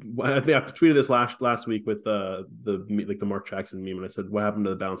think I tweeted this last week with the Mark Jackson meme, and I said, "What happened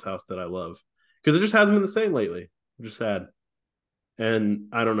to the bounce house that I love?" Because it just hasn't been the same lately. I'm just sad, and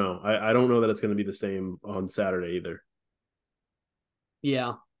I don't know. I don't know that it's going to be the same on Saturday either.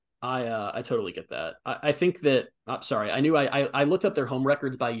 Yeah. I totally get that. I think that sorry, I knew I looked up their home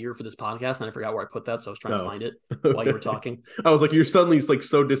records by year for this podcast and I forgot where I put that, so I was trying to find it while you were talking. I was like, you're suddenly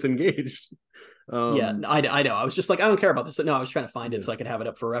so disengaged. Yeah, I know. I was just I don't care about this. No, I was trying to find it so I could have it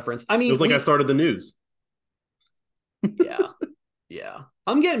up for reference. I mean, it was I started the news. Yeah.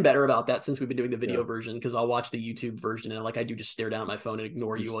 I'm getting better about that since we've been doing the video version, because I'll watch the YouTube version and I do just stare down at my phone and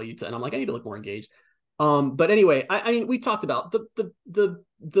ignore you while and I'm I need to look more engaged. But anyway, I mean, we talked about the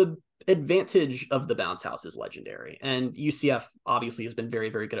advantage of the bounce house is legendary, and UCF obviously has been very,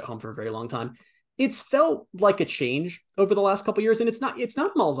 very good at home for a very long time. It's felt like a change over the last couple of years, and it's not a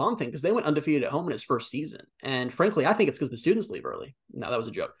Malzahn thing because they went undefeated at home in his first season, and frankly, I think it's because the students leave early. No, that was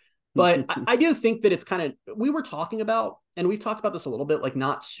a joke, but I do think that it's kind of we were talking about, and we've talked about this a little bit,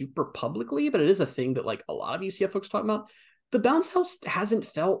 not super publicly, but it is a thing that a lot of UCF folks talk about. The bounce house hasn't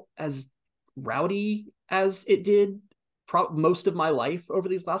felt as rowdy as it did most of my life over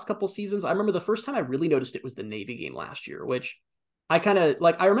these last couple seasons. I remember the first time I really noticed it was the Navy game last year, which I kind of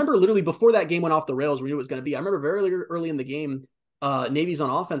I remember literally before that game went off the rails, we knew it was going to be. I remember very early in the game, Navy's on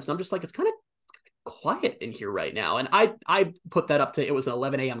offense, and I'm just it's kind of quiet in here right now. And I put that up to it was an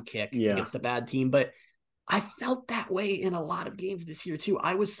 11 a.m. kick against a bad team, but I felt that way in a lot of games this year too.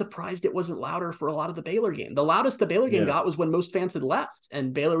 I was surprised it wasn't louder for a lot of the Baylor game. The loudest the Baylor game got was when most fans had left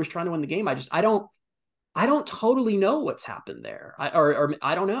and Baylor was trying to win the game. I don't totally know what's happened there. I don't know.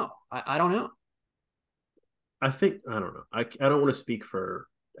 I don't know. I don't know. I don't want to speak for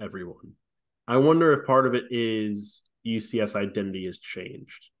everyone. I wonder if part of it is UCF's identity has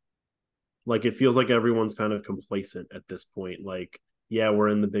changed. It feels like everyone's kind of complacent at this point. We're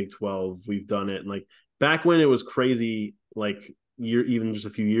in the Big 12. We've done it. And back when it was crazy, even just a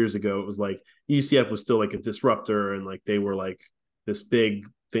few years ago, it was UCF was still a disruptor, and they were this big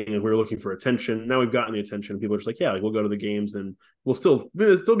thing, and we were looking for attention. Now we've gotten the attention, and people are just we'll go to the games, and we'll still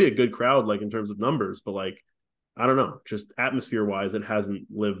be a good crowd, in terms of numbers, but I don't know, just atmosphere wise, it hasn't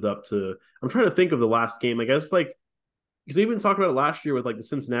lived up to. I'm trying to think of the last game. I guess because we've been talking about it last year with the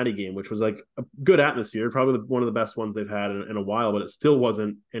Cincinnati game, which was a good atmosphere, probably one of the best ones they've had in a while, but it still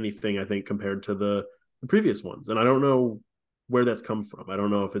wasn't anything, I think, compared to the previous ones. And I don't know where that's come from. I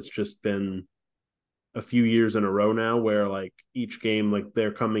don't know if it's just been a few years in a row now where each game,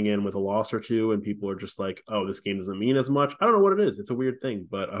 they're coming in with a loss or two and people are just oh, this game doesn't mean as much. I don't know what it is. It's a weird thing,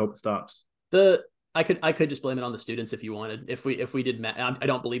 but I hope it stops. I could just blame it on the students if you wanted. If we did math, I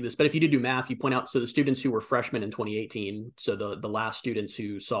don't believe this, but if you did do math, you point out, so the students who were freshmen in 2018, so the last students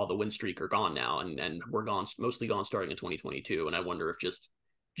who saw the win streak are gone now and we're mostly gone starting in 2022. And I wonder if just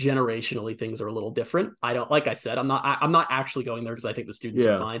generationally things are a little different. I don't, like I said, I'm not actually going there because I think the students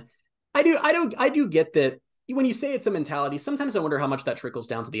are fine. I do get that when you say it's a mentality, sometimes I wonder how much that trickles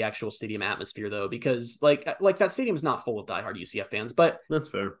down to the actual stadium atmosphere though, because that stadium is not full of diehard UCF fans, but that's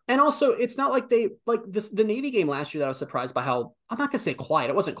fair. And also it's not the Navy game last year that I was surprised by how, I'm not gonna say quiet.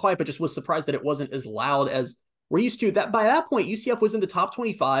 It wasn't quiet, but just was surprised that it wasn't as loud as we're used to. That by that point, UCF was in the top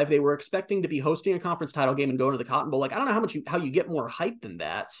 25. They were expecting to be hosting a conference title game and going to the Cotton Bowl. I don't know how you get more hype than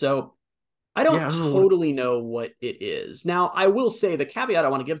that. So I don't totally know what it is. Now, I will say the caveat I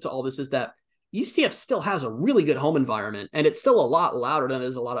want to give to all this is that UCF still has a really good home environment, and it's still a lot louder than it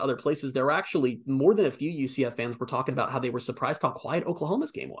is a lot of other places. There were actually more than a few UCF fans were talking about how they were surprised how quiet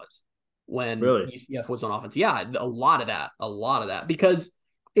Oklahoma's game was when UCF was on offense. Yeah, a lot of that, because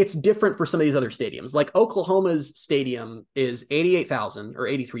it's different for some of these other stadiums. Oklahoma's stadium is 88,000 or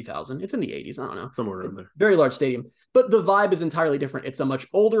 83,000. It's in the 80s. I don't know. Somewhere around there. Very large stadium. But the vibe is entirely different. It's a much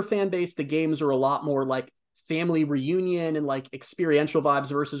older fan base. The games are a lot more family reunion and experiential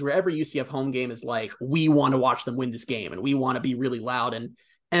vibes versus where every UCF home game is we want to watch them win this game and we want to be really loud. And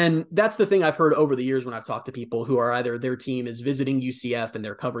And that's the thing I've heard over the years when I've talked to people who are either their team is visiting UCF and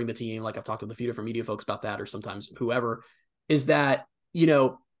they're covering the team. Like I've talked with a few different media folks about that, or sometimes whoever, is that,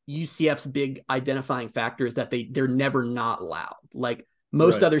 UCF's big identifying factor is that they're never not loud. Like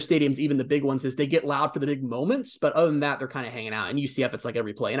most other stadiums, even the big ones, is they get loud for the big moments, but other than that, they're kind of hanging out. And UCF, it's like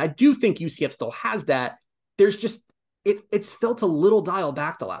every play. And I do think UCF still has that. There's just, it's felt a little dialed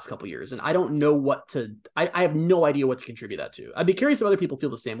back the last couple of years. And I don't know I have no idea what to contribute that to. I'd be curious if other people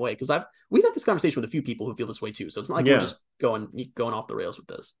feel the same way, because we've had this conversation with a few people who feel this way too. So it's not like we're just going off the rails with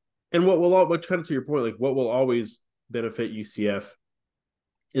this. And what kind of to your point, like what will always benefit UCF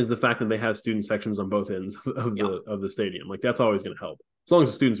is the fact that they have student sections on both ends of the stadium. Like that's always going to help, as long as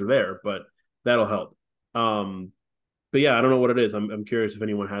the students are there, but that'll help. But yeah, I don't know what it is. I'm curious if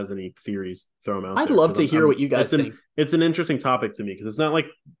anyone has any theories, throw them out. I'd love to hear what you guys think. It's an interesting topic to me, because it's not like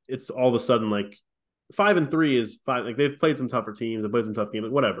it's all of a sudden like 5-3 is fine. Like they've played some tougher teams, they've played some tough games,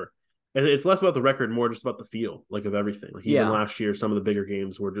 like whatever. And it's less about the record, more just about the feel, like of everything. Like even last year, some of the bigger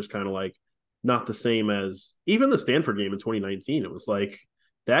games were just kind of like not the same as even the Stanford game in 2019. It was like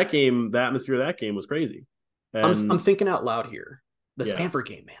that game, the atmosphere of that game was crazy. And I'm thinking out loud here. The Stanford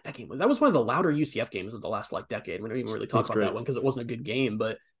game, man, that was one of the louder UCF games of the last like decade. We don't even really talk about that one because it wasn't a good game.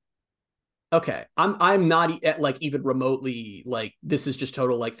 But okay, I'm not like even remotely like this is just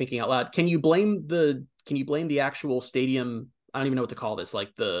total like thinking out loud. Can you blame the actual stadium? I don't even know what to call this.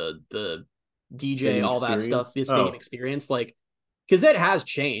 Like the DJ, stadium all experience? That stuff, the stadium experience, like because that has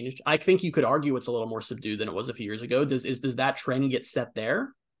changed. I think you could argue it's a little more subdued than it was a few years ago. Does that trend get set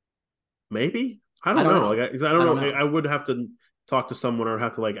there? Maybe I don't know. Like I don't know. I would have to talk to someone, or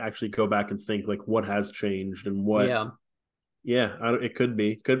have to like actually go back and think like what has changed and what. It could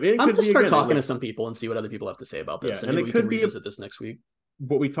be. I'm gonna start talking to some people and see what other people have to say about this. And we can revisit this next week.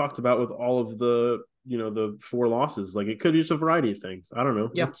 What we talked about with all of the the 4 losses, like it could be just a variety of things. I don't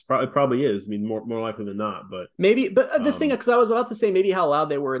know. Yeah, it probably is. I mean, more likely than not, but maybe. But this thing, because I was about to say maybe how loud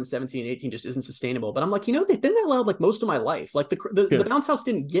they were in 17 and 18 just isn't sustainable. But I'm like, they've been that loud like most of my life. Like the bounce house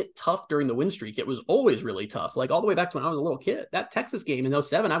didn't get tough during the win streak. It was always really tough. Like all the way back to when I was a little kid. That Texas game in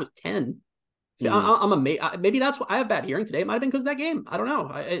 07, I was 10. I'm amazed. Maybe that's why I have bad hearing today. It might have been because of that game. I don't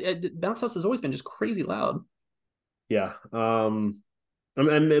know. Bounce house has always been just crazy loud. Yeah.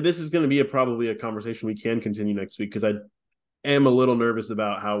 And this is going to be probably a conversation we can continue next week, because I am a little nervous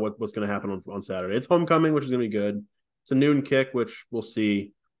about what's going to happen on Saturday. It's homecoming, which is going to be good. It's a noon kick, which we'll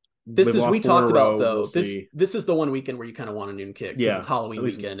see. We talked about though. This is the one weekend where you kind of want a noon kick, because it's Halloween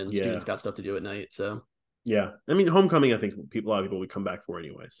weekend and students got stuff to do at night. So yeah, I mean homecoming, I think a lot of people would come back for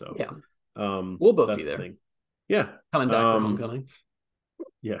anyway. So yeah, we'll both be there. Yeah, coming back for homecoming.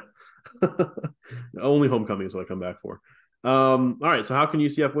 Yeah, only homecoming is what I come back for. All right, so how can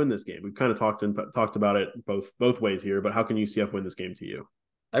UCF win this game? We've kind of talked about it both ways here, but how can UCF win this game to you?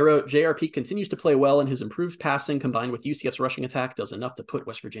 I wrote, JRP continues to play well, and his improved passing combined with UCF's rushing attack does enough to put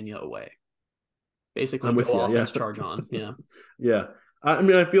West Virginia away. Basically, go offense, charge on. Yeah. Yeah. I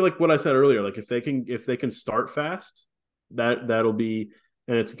mean, I feel like what I said earlier, like if they can start fast, that'll be,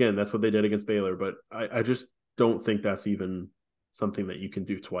 and that's what they did against Baylor, but I just don't think that's even something that you can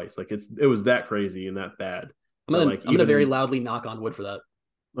do twice. Like it was that crazy and that bad. I'm gonna very loudly knock on wood for that.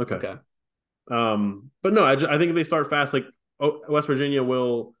 Okay. But no, I think if they start fast, like West Virginia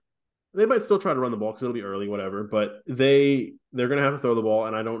they might still try to run the ball because it'll be early, whatever. But they're gonna have to throw the ball,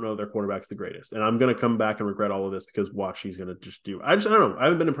 and I don't know their quarterback's the greatest. And I'm gonna come back and regret all of this because he's gonna just do. I don't know. I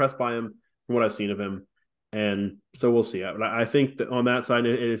haven't been impressed by him from what I've seen of him, and so we'll see. I think that on that side,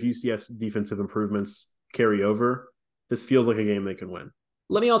 if UCF's defensive improvements carry over, this feels like a game they can win.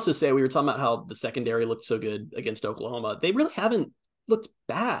 Let me also say, we were talking about how the secondary looked so good against Oklahoma. They really haven't looked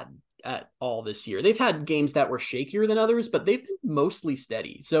bad at all this year. They've had games that were shakier than others, but they've been mostly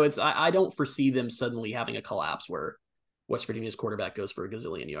steady. So I don't foresee them suddenly having a collapse where West Virginia's quarterback goes for a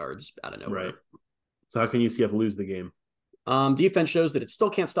gazillion yards out of nowhere. Right. So how can UCF lose the game? Defense shows that it still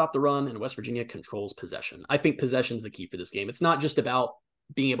can't stop the run, and West Virginia controls possession. I think possession's the key for this game. It's not just about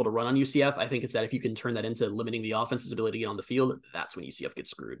being able to run on UCF. I think it's that if you can turn that into limiting the offense's ability to get on the field, that's when UCF gets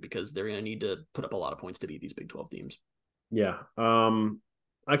screwed, because they're going to need to put up a lot of points to beat these Big 12 teams. Yeah.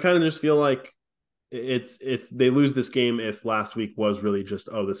 I kind of just feel like they lose this game if last week was really just,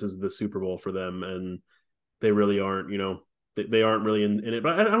 this is the Super Bowl for them, and they really aren't, they aren't really in it.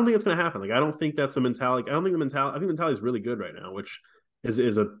 But I don't think it's going to happen. Like, I don't think that's a mentality. I think the mentality is really good right now, which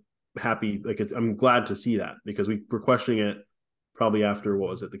is a happy, like I'm glad to see that, because we were questioning it probably after, what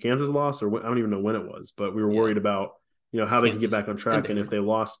was it, the Kansas loss, or I don't even know when it was, but we were worried about, how they could get back on track, and if they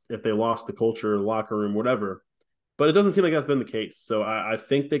lost the culture, locker room, whatever. But it doesn't seem like that's been the case. So I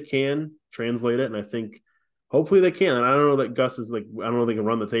think they can translate it, and I think hopefully they can. And I don't know that Gus is like, I don't know if they can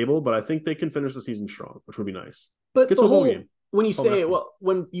run the table, but I think they can finish the season strong, which would be nice. But get to a bowl game. When you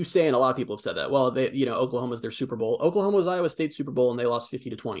say, and a lot of people have said that, well, they, Oklahoma's their Super Bowl. Oklahoma was Iowa State's Super Bowl, and they lost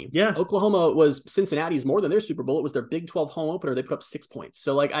 50-20. Yeah. Oklahoma was Cincinnati's more than their Super Bowl. It was their Big 12 home opener. They put up 6 points.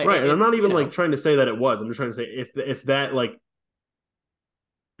 So and I'm not even like trying to say that it was. I'm just trying to say if that like,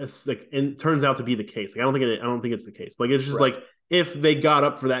 it's like, it turns out to be the case. Like I don't think it's the case. Like it's just like if they got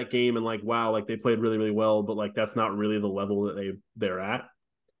up for that game and like wow, like they played really really well, but like that's not really the level that they're at,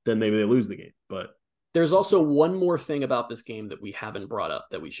 then maybe they lose the game. But there's also one more thing about this game that we haven't brought up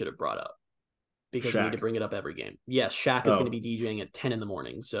that we should have brought up because we need to bring it up every game. Yes, Shaq is going to be DJing at 10 in the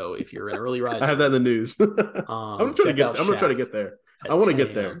morning. So if you're an early riser, I have that in the news. I'm going to try to get there. I want to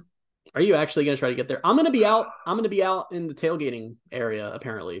get there. Are you actually going to try to get there? I'm going to be out. I'm going to be out in the tailgating area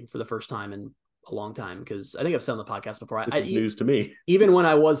apparently for the first time in a long time because I think I've said on the podcast before. This is news to me. Even when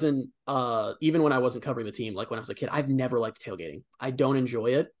I wasn't covering the team, like when I was a kid, I've never liked tailgating. I don't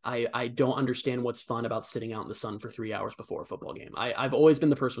enjoy it. I don't understand what's fun about sitting out in the sun for 3 hours before a football game. I've always been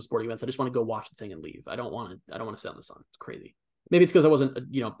the person with sporting events. I just want to go watch the thing and leave. I don't want to sit out in the sun. It's crazy. Maybe it's because I wasn't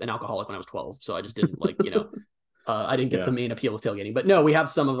an alcoholic when I was 12, so I just didn't I didn't get the main appeal of tailgating. But no, we have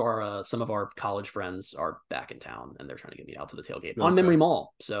some of our college friends are back in town and they're trying to get me out to the tailgate on Memory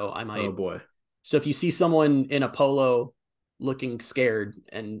Mall. So I might. Oh boy. So if you see someone in a polo looking scared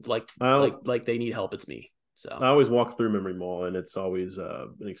and like they need help, it's me. So I always walk through Memory Mall and it's always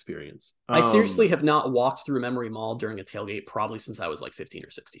an experience. I seriously have not walked through Memory Mall during a tailgate probably since I was like 15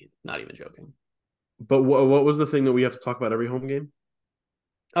 or 16. Not even joking. But what was the thing that we have to talk about every home game?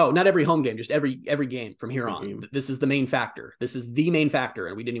 Oh, not every home game, just every game from here on. This is the main factor. This is the main factor,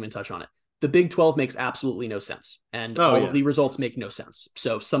 and we didn't even touch on it. The Big 12 makes absolutely no sense, and all of the results make no sense.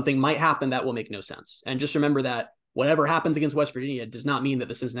 So something might happen that will make no sense. And just remember that whatever happens against West Virginia does not mean that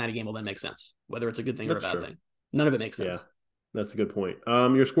the Cincinnati game will then make sense, whether it's a good thing or a bad thing. None of it makes sense. Yeah, that's a good point.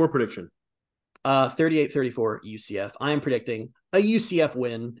 Your score prediction? 38-34 UCF. I am predicting a UCF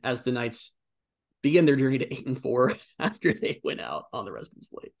win as the Knights begin their journey to 8-4 after they went out on the resident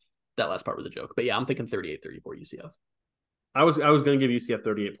slate. That last part was a joke, but yeah, I'm thinking 38-34 UCF. I was going to give UCF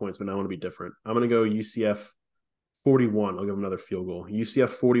 38 points, but now I want to be different. I'm going to go UCF 41. I'll give them another field goal.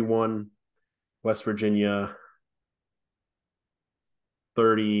 UCF 41, West Virginia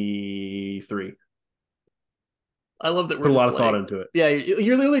 33. I love that we're put a lot of thought into it. Yeah,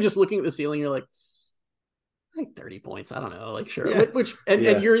 you're literally just looking at the ceiling. You're like, I think 30 points. I don't know. Like, sure. Yeah.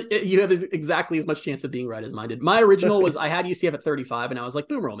 And you have exactly as much chance of being right as mine did. My original was I had UCF at 35, and I was like,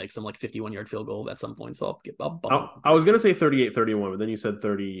 Boomer will make some like 51-yard field goal at some point. So I was gonna say 38-31, but then you said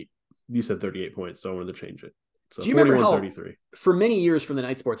 30. You said 38 points, so I wanted to change it. So do you remember how 33. For many years from the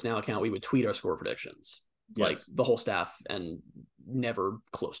Night Sports Now account, we would tweet our score predictions, like the whole staff, and never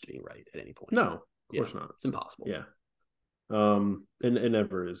close to being right at any point. No, of course not. It's impossible. Yeah. And it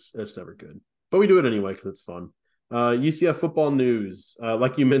never is. It's never good. But we do it anyway because it's fun. UCF football news.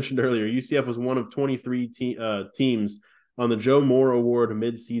 Like you mentioned earlier, UCF was one of 23 teams on the Joe Moore Award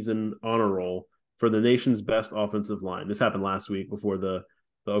midseason honor roll for the nation's best offensive line. This happened last week before the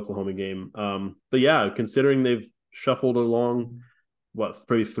Oklahoma game. But yeah, considering they've shuffled along,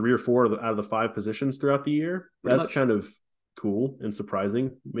 probably 3 or 4 out of the 5 positions throughout the year, that's kind of cool and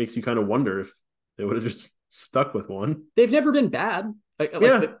surprising. Makes you kind of wonder if they would have just stuck with one. They've never been bad.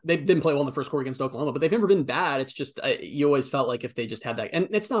 They didn't play well in the first quarter against Oklahoma, but they've never been bad. It's just you always felt like if they just had that, and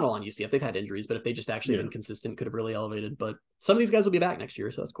it's not all on UCF. They've had injuries, but if they just actually been consistent, could have really elevated. But some of these guys will be back next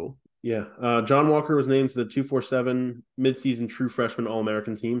year, so that's cool. Yeah. John Walker was named to the 247 midseason true freshman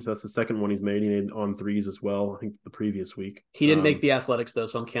All-American team, so that's the second one he's made. He made on threes as well, I think the previous week. He didn't make the athletics though,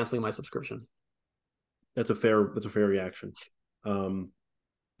 so I'm canceling my subscription. That's a fair reaction.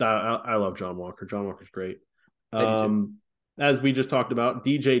 I love John Walker. John Walker's great. As we just talked about,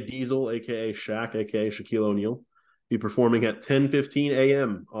 DJ Diesel, a.k.a. Shaq, a.k.a. Shaquille O'Neal, be performing at 10:15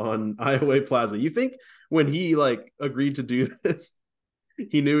 a.m. on Iowa Plaza. You think when he agreed to do this,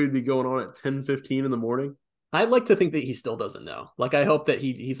 he knew he'd be going on at 10:15 in the morning? I'd like to think that he still doesn't know. I hope that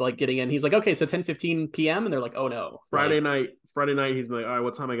he's getting in. He's like, okay, so 10:15 p.m. and they're like, oh no. Friday night, he's like, all right,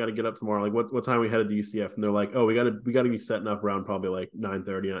 what time I got to get up tomorrow? Like, what time we headed to UCF? And they're like, oh, we got to be setting up around probably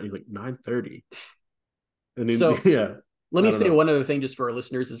 9:30. And he's like, 9:30. And then, Let me say one other thing just for our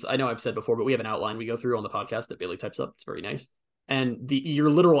listeners is I know I've said before, but we have an outline we go through on the podcast that Bailey types up. It's very nice. And your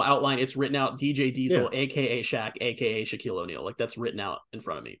literal outline, it's written out DJ Diesel, a.k.a. Shaq, a.k.a. Shaquille O'Neal. That's written out in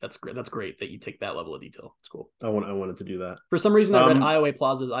front of me. That's great. That's great that you take that level of detail. It's cool. I wanted to do that. For some reason, I read Iowa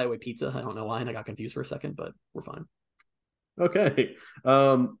Plaza's Iowa Pizza. I don't know why, and I got confused for a second, but we're fine. Okay.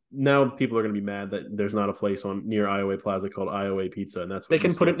 Now people are going to be mad that there's not a place near Iowa Plaza called Iowa Pizza, and that's what They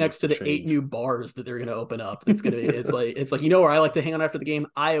can put it UCF next to needs the 8 change. new bars that they're going to open up. It's going to be, it's like, you know where I like to hang out after the game?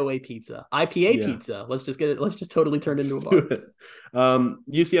 Iowa Pizza, IPA Yeah. Pizza. Let's just get it. Let's just totally turn it into a Do bar. it.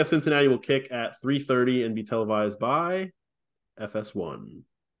 UCF Cincinnati will kick at 3:30 and be televised by FS1.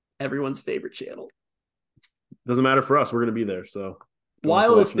 Everyone's favorite channel. Doesn't matter for us. We're going to be there. So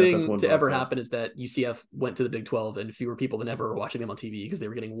Wildest thing FS1 to ever broadcast. happen is that UCF went to the Big 12 and fewer people than ever were watching them on TV because they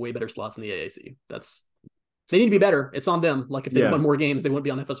were getting way better slots in the AAC. They need to be better. It's on them. Like if they won more games, they wouldn't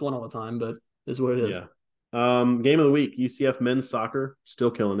be on FS1 all the time, but this is what it is. Yeah. Game of the week, UCF men's soccer, still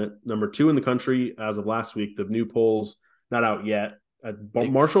killing it. Number 2 in the country as of last week. The new polls not out yet.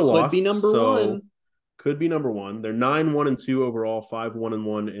 Marshall lost. Could be number 1. Could be number 1. They're 9-1-2 overall,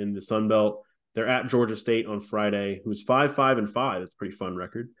 5-1-1 in the Sun Belt. They're at Georgia State on Friday, who's 5-5-5. That's a pretty fun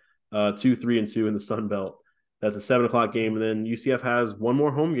record. 2-3-2 in the Sun Belt. That's a 7:00 game. And then UCF has one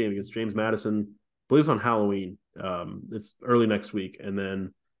more home game against James Madison. I believe it's on Halloween. It's early next week. And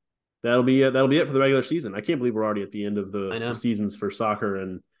then that'll be it for the regular season. I can't believe we're already at the end of the seasons for soccer,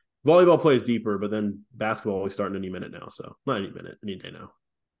 and volleyball plays deeper, but then basketball is starting any minute now. So not any minute, any day now.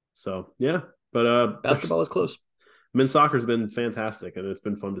 So yeah, but basketball is close. Men's soccer has been fantastic, and it's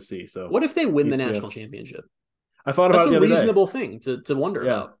been fun to see. So what if they win the national championship? I thought about it the other day. That's a reasonable thing to wonder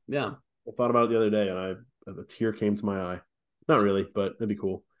about. Yeah, I thought about it the other day, and a tear came to my eye. Not really, but it'd be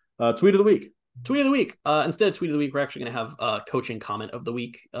cool. Tweet of the week. Tweet of the week. Instead of tweet of the week, we're actually going to have coaching comment of the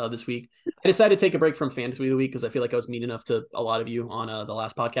week this week. I decided to take a break from fan tweet of the week because I feel like I was mean enough to a lot of you on the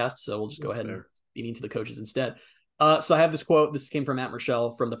last podcast. So we'll just go ahead and be mean to the coaches instead. So I have this quote. This came from Matt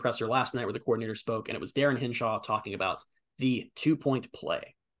Murschel from the presser last night where the coordinator spoke, and it was Darren Hinshaw talking about the 2-point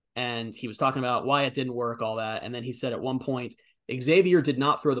play. And he was talking about why it didn't work, all that. And then he said at one point, Xavier did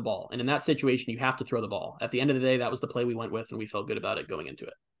not throw the ball. And in that situation, you have to throw the ball. At the end of the day, that was the play we went with, and we felt good about it going into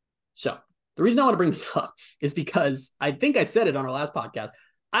it. So the reason I want to bring this up is because I think I said it on our last podcast.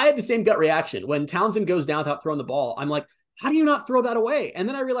 I had the same gut reaction. When Townsend goes down without throwing the ball, I'm like, how do you not throw that away? And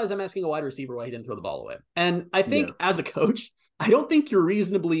then I realized I'm asking a wide receiver why he didn't throw the ball away. And I think as a coach, I don't think you're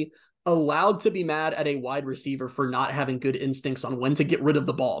reasonably allowed to be mad at a wide receiver for not having good instincts on when to get rid of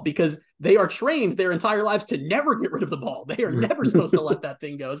the ball, because they are trained their entire lives to never get rid of the ball. They are never supposed to let that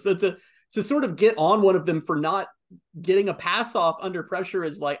thing go. So to sort of get on one of them for not getting a pass off under pressure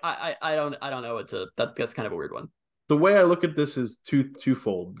is like, I don't know what to, that's kind of a weird one. The way I look at this is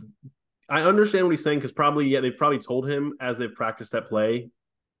twofold. I understand what he's saying, because they've probably told him as they've practiced that play,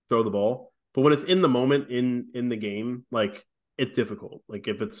 throw the ball. But when it's in the moment in the game, like, it's difficult. Like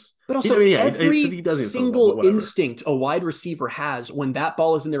if it's, but also every single instinct a wide receiver has when that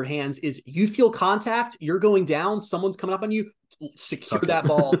ball is in their hands is you feel contact, you're going down, someone's coming up on you, secure that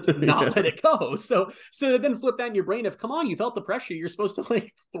ball, not let it go. So then flip that in your brain of, come on, you felt the pressure, you're supposed to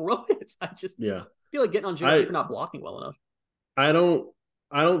like throw it. I just feel like getting on Jimmy for not blocking well enough.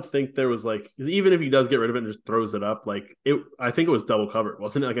 I don't think there was like, even if he does get rid of it and just throws it up, like I think it was double covered,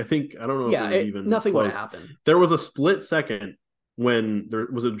 wasn't it? Like I don't know. Yeah, if it was even nothing would have happened. There was a split second when there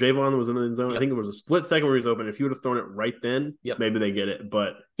was a Javon that was in the end zone. I think it was a split second where he was open. If he would have thrown it right then, maybe they get it.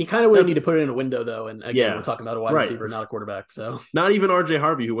 But he kind of would need to put it in a window though. And again, we're talking about a wide receiver, not a quarterback. So not even RJ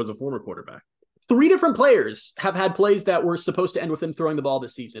Harvey, who was a former quarterback. 3 different players have had plays that were supposed to end with him throwing the ball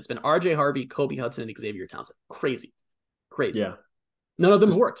this season. It's been RJ Harvey, Kobe Hudson, and Xavier Townsend. Crazy. Yeah. None of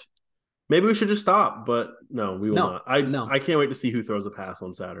them worked. Maybe we should just stop, but no, we will not. I can't wait to see who throws a pass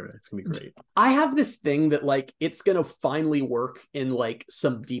on Saturday. It's going to be great. I have this thing that like, it's going to finally work in like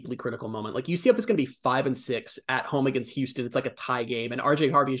some deeply critical moment. Like UCF is going to be 5-6 at home against Houston. It's like a tie game. And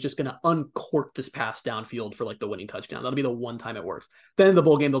RJ Harvey is just going to uncork this pass downfield for like the winning touchdown. That'll be the one time it works. Then in the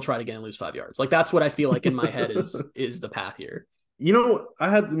bowl game, they'll try it again and lose 5 yards. Like that's what I feel like in my head is the path here. You know,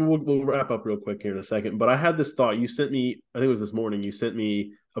 we'll wrap up real quick here in a second, but I had this thought. You sent me, I think it was this morning, you sent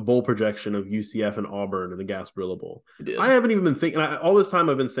me a bowl projection of UCF and Auburn in the Gasparilla Bowl. I haven't even been thinking, all this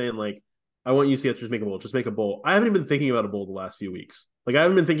time I've been saying, like, I want UCF to just make a bowl. I haven't even been thinking about a bowl the last few weeks. Like, I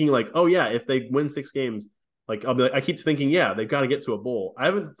haven't been thinking, like, oh, yeah, if they win 6 games, like, I'll be like, I keep thinking, yeah, they've got to get to a bowl. I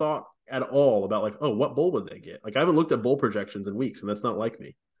haven't thought at all about, like, oh, what bowl would they get? Like, I haven't looked at bowl projections in weeks, and that's not like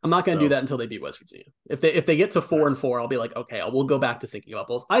me. I'm not going to do that until they beat West Virginia. If they get to 4-4, I'll be like, okay, we'll go back to thinking about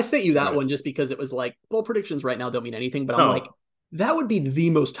bowls. I sent you that one just because it was like, bowl predictions right now don't mean anything, but I'm like, that would be the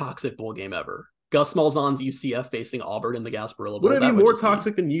most toxic bowl game ever. Gus Malzahn's UCF facing Auburn in the Gasparilla Bowl. Would it be more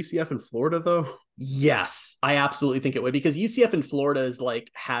toxic than UCF in Florida, though? Yes, I absolutely think it would, because UCF in Florida is like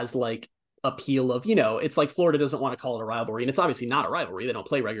has like appeal of, it's like Florida doesn't want to call it a rivalry, and it's obviously not a rivalry. They don't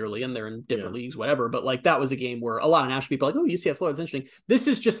play regularly and they're in different leagues, whatever. But like that was a game where a lot of national people are like, oh, UCF Florida's interesting. This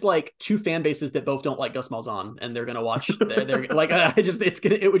is just like two fan bases that both don't like Gus Malzahn, and they're gonna watch. they're like,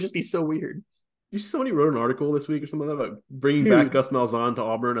 it would just be so weird. You see somebody wrote an article this week or something like that about bringing back Gus Malzahn to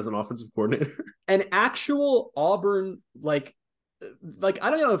Auburn as an offensive coordinator. An actual Auburn, like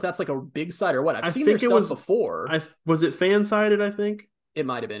I don't know if that's like a big site or what. I've seen their stuff before. Was it fan sided? I think it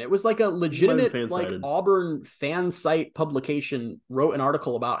might have been. It was like a legitimate like Auburn fan site publication wrote an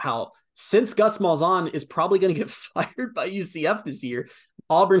article about how since Gus Malzahn is probably going to get fired by UCF this year,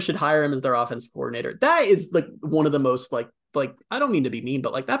 Auburn should hire him as their offensive coordinator. That is like one of the most like I don't mean to be mean,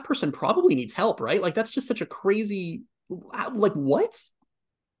 but like that person probably needs help, right? Like that's just such a crazy, like what?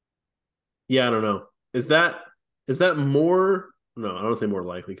 Yeah, I don't know. Is that more? No, I don't say more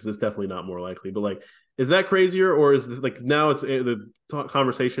likely because it's definitely not more likely. But like, is that crazier, or is like now it's the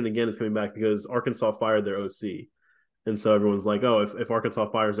conversation again is coming back because Arkansas fired their OC, and so everyone's like, oh, if Arkansas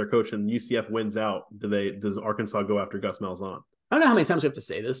fires their coach and UCF wins out, does Arkansas go after Gus Malzahn? I don't know how many times we have to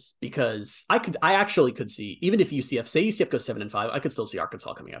say this because I actually could see, even if UCF goes 7-5, I could still see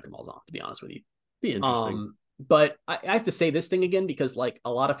Arkansas coming after Malzahn, to be honest with you. Be interesting. But I have to say this thing again because like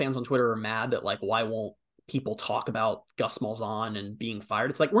a lot of fans on Twitter are mad that like why won't people talk about Gus Malzahn and being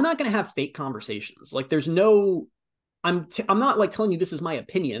fired? It's like we're not going to have fake conversations. Like there's no I'm not like telling you this is my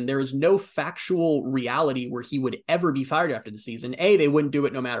opinion. There is no factual reality where he would ever be fired after the season. A, they wouldn't do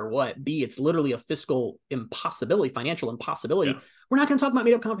it no matter what. B, it's literally a fiscal impossibility, financial impossibility. Yeah. We're not going to talk about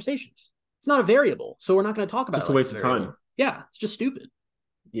made up conversations. It's not a variable. So we're not going to talk about it. Just a waste of time. Yeah. It's just stupid.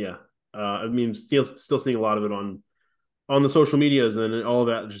 Yeah. I mean, still seeing a lot of it on the social medias, and all of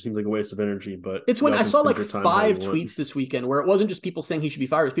that just seems like a waste of energy. But it's when I saw like 5 tweets this weekend where it wasn't just people saying he should be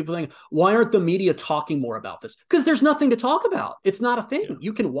fired. It was people saying, why aren't the media talking more about this? Because there's nothing to talk about. It's not a thing. Yeah.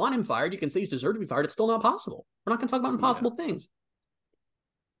 You can want him fired. You can say he's deserved to be fired. It's still not possible. We're not going to talk about impossible things.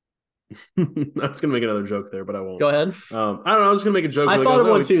 I was going to make another joke there, but I won't. Go ahead. I don't know. I was just going to make a joke. I thought of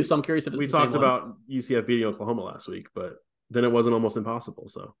one too, so I'm curious if it's we the talked same about one. UCF beating Oklahoma last week, but then it wasn't almost impossible.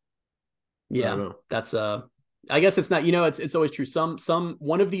 So yeah, that's I guess it's not, it's always true.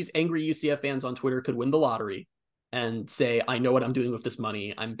 One of these angry UCF fans on Twitter could win the lottery and say, I know what I'm doing with this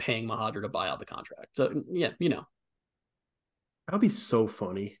money. I'm paying Mahadir to buy out the contract. So yeah, that'd be so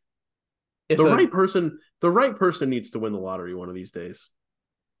funny. The right person needs to win the lottery one of these days.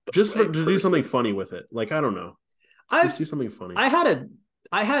 Just to do something funny with it. Like, I don't know. Just do something funny.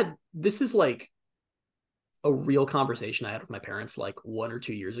 This is like a real conversation I had with my parents like 1 or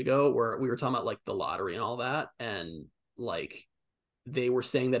 2 years ago where we were talking about like the lottery and all that. And like, they were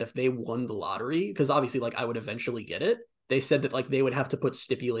saying that if they won the lottery, because obviously like I would eventually get it. They said that like they would have to put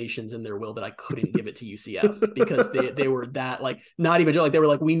stipulations in their will that I couldn't give it to UCF because they were that like, not even like, they were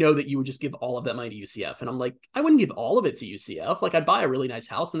like, we know that you would just give all of that money to UCF. And I'm like, I wouldn't give all of it to UCF. Like I'd buy a really nice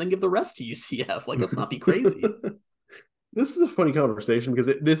house and then give the rest to UCF. Like, let's not be crazy. This is a funny conversation because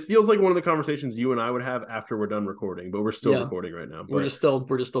this feels like one of the conversations you and I would have after we're done recording, but we're still recording right now. But we're just still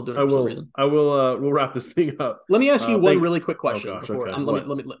doing it for some reason. We'll wrap this thing up. Let me ask you one really quick question before. Okay.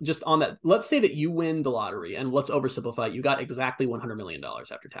 Let me just on that. Let's say that you win the lottery, and let's oversimplify it. You got exactly $100 million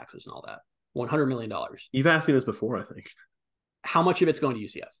after taxes and all that. $100 million. You've asked me this before, I think. How much of it's going to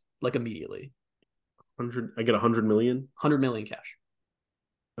UCF? Like immediately. I get $100 million. $100 million cash.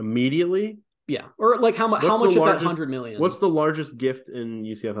 Immediately. Yeah, or like how much of that $100 million? What's the largest gift in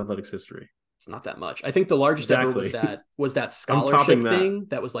UCF athletics history? It's not that much. I think the largest ever was that scholarship thing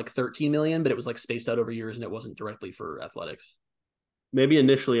that was like $13 million, but it was like spaced out over years and it wasn't directly for athletics. Maybe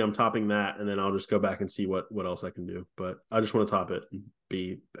initially I'm topping that, and then I'll just go back and see what else I can do. But I just want to top it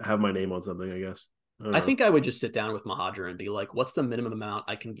and have my name on something, I guess. I think I would just sit down with Mahadir and be like, what's the minimum amount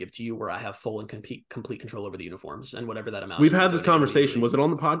I can give to you where I have full and complete control over the uniforms, and whatever that amount. We've had this conversation. Was it on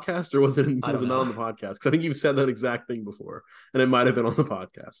the podcast or was it not on the podcast? Because I think you've said that exact thing before, and it might have been on the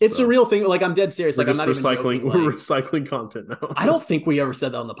podcast. It's a real thing. Like, I'm dead serious. Like, I'm not even joking. We're recycling content now. I don't think we ever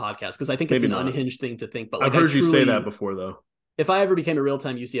said that on the podcast because I think it's an unhinged thing to think. But like, I've heard you say that before, though. If I ever became a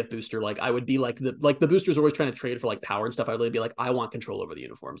real-time UCF booster, like I would be like the boosters are always trying to trade for like power and stuff. I'd really be like, I want control over the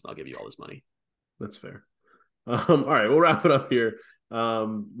uniforms, and I'll give you all this money. That's fair. All right, we'll wrap it up here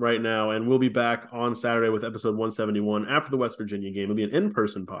right now, and we'll be back on Saturday with episode 171 after the West Virginia game. It'll be an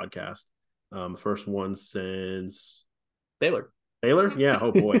in-person podcast, first one since Baylor. Yeah.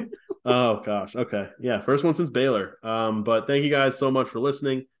 Oh boy. Oh gosh. Okay. Yeah. First one since Baylor. But thank you guys so much for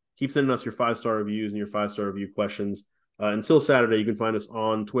listening. Keep sending us your 5-star reviews and your 5-star review questions. Until Saturday, you can find us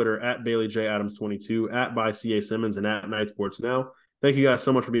on Twitter at BaileyJAdams22, at @ByCA Simmons, and at Night Sports Now. Thank you guys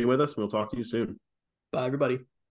so much for being with us, and we'll talk to you soon. Bye, everybody.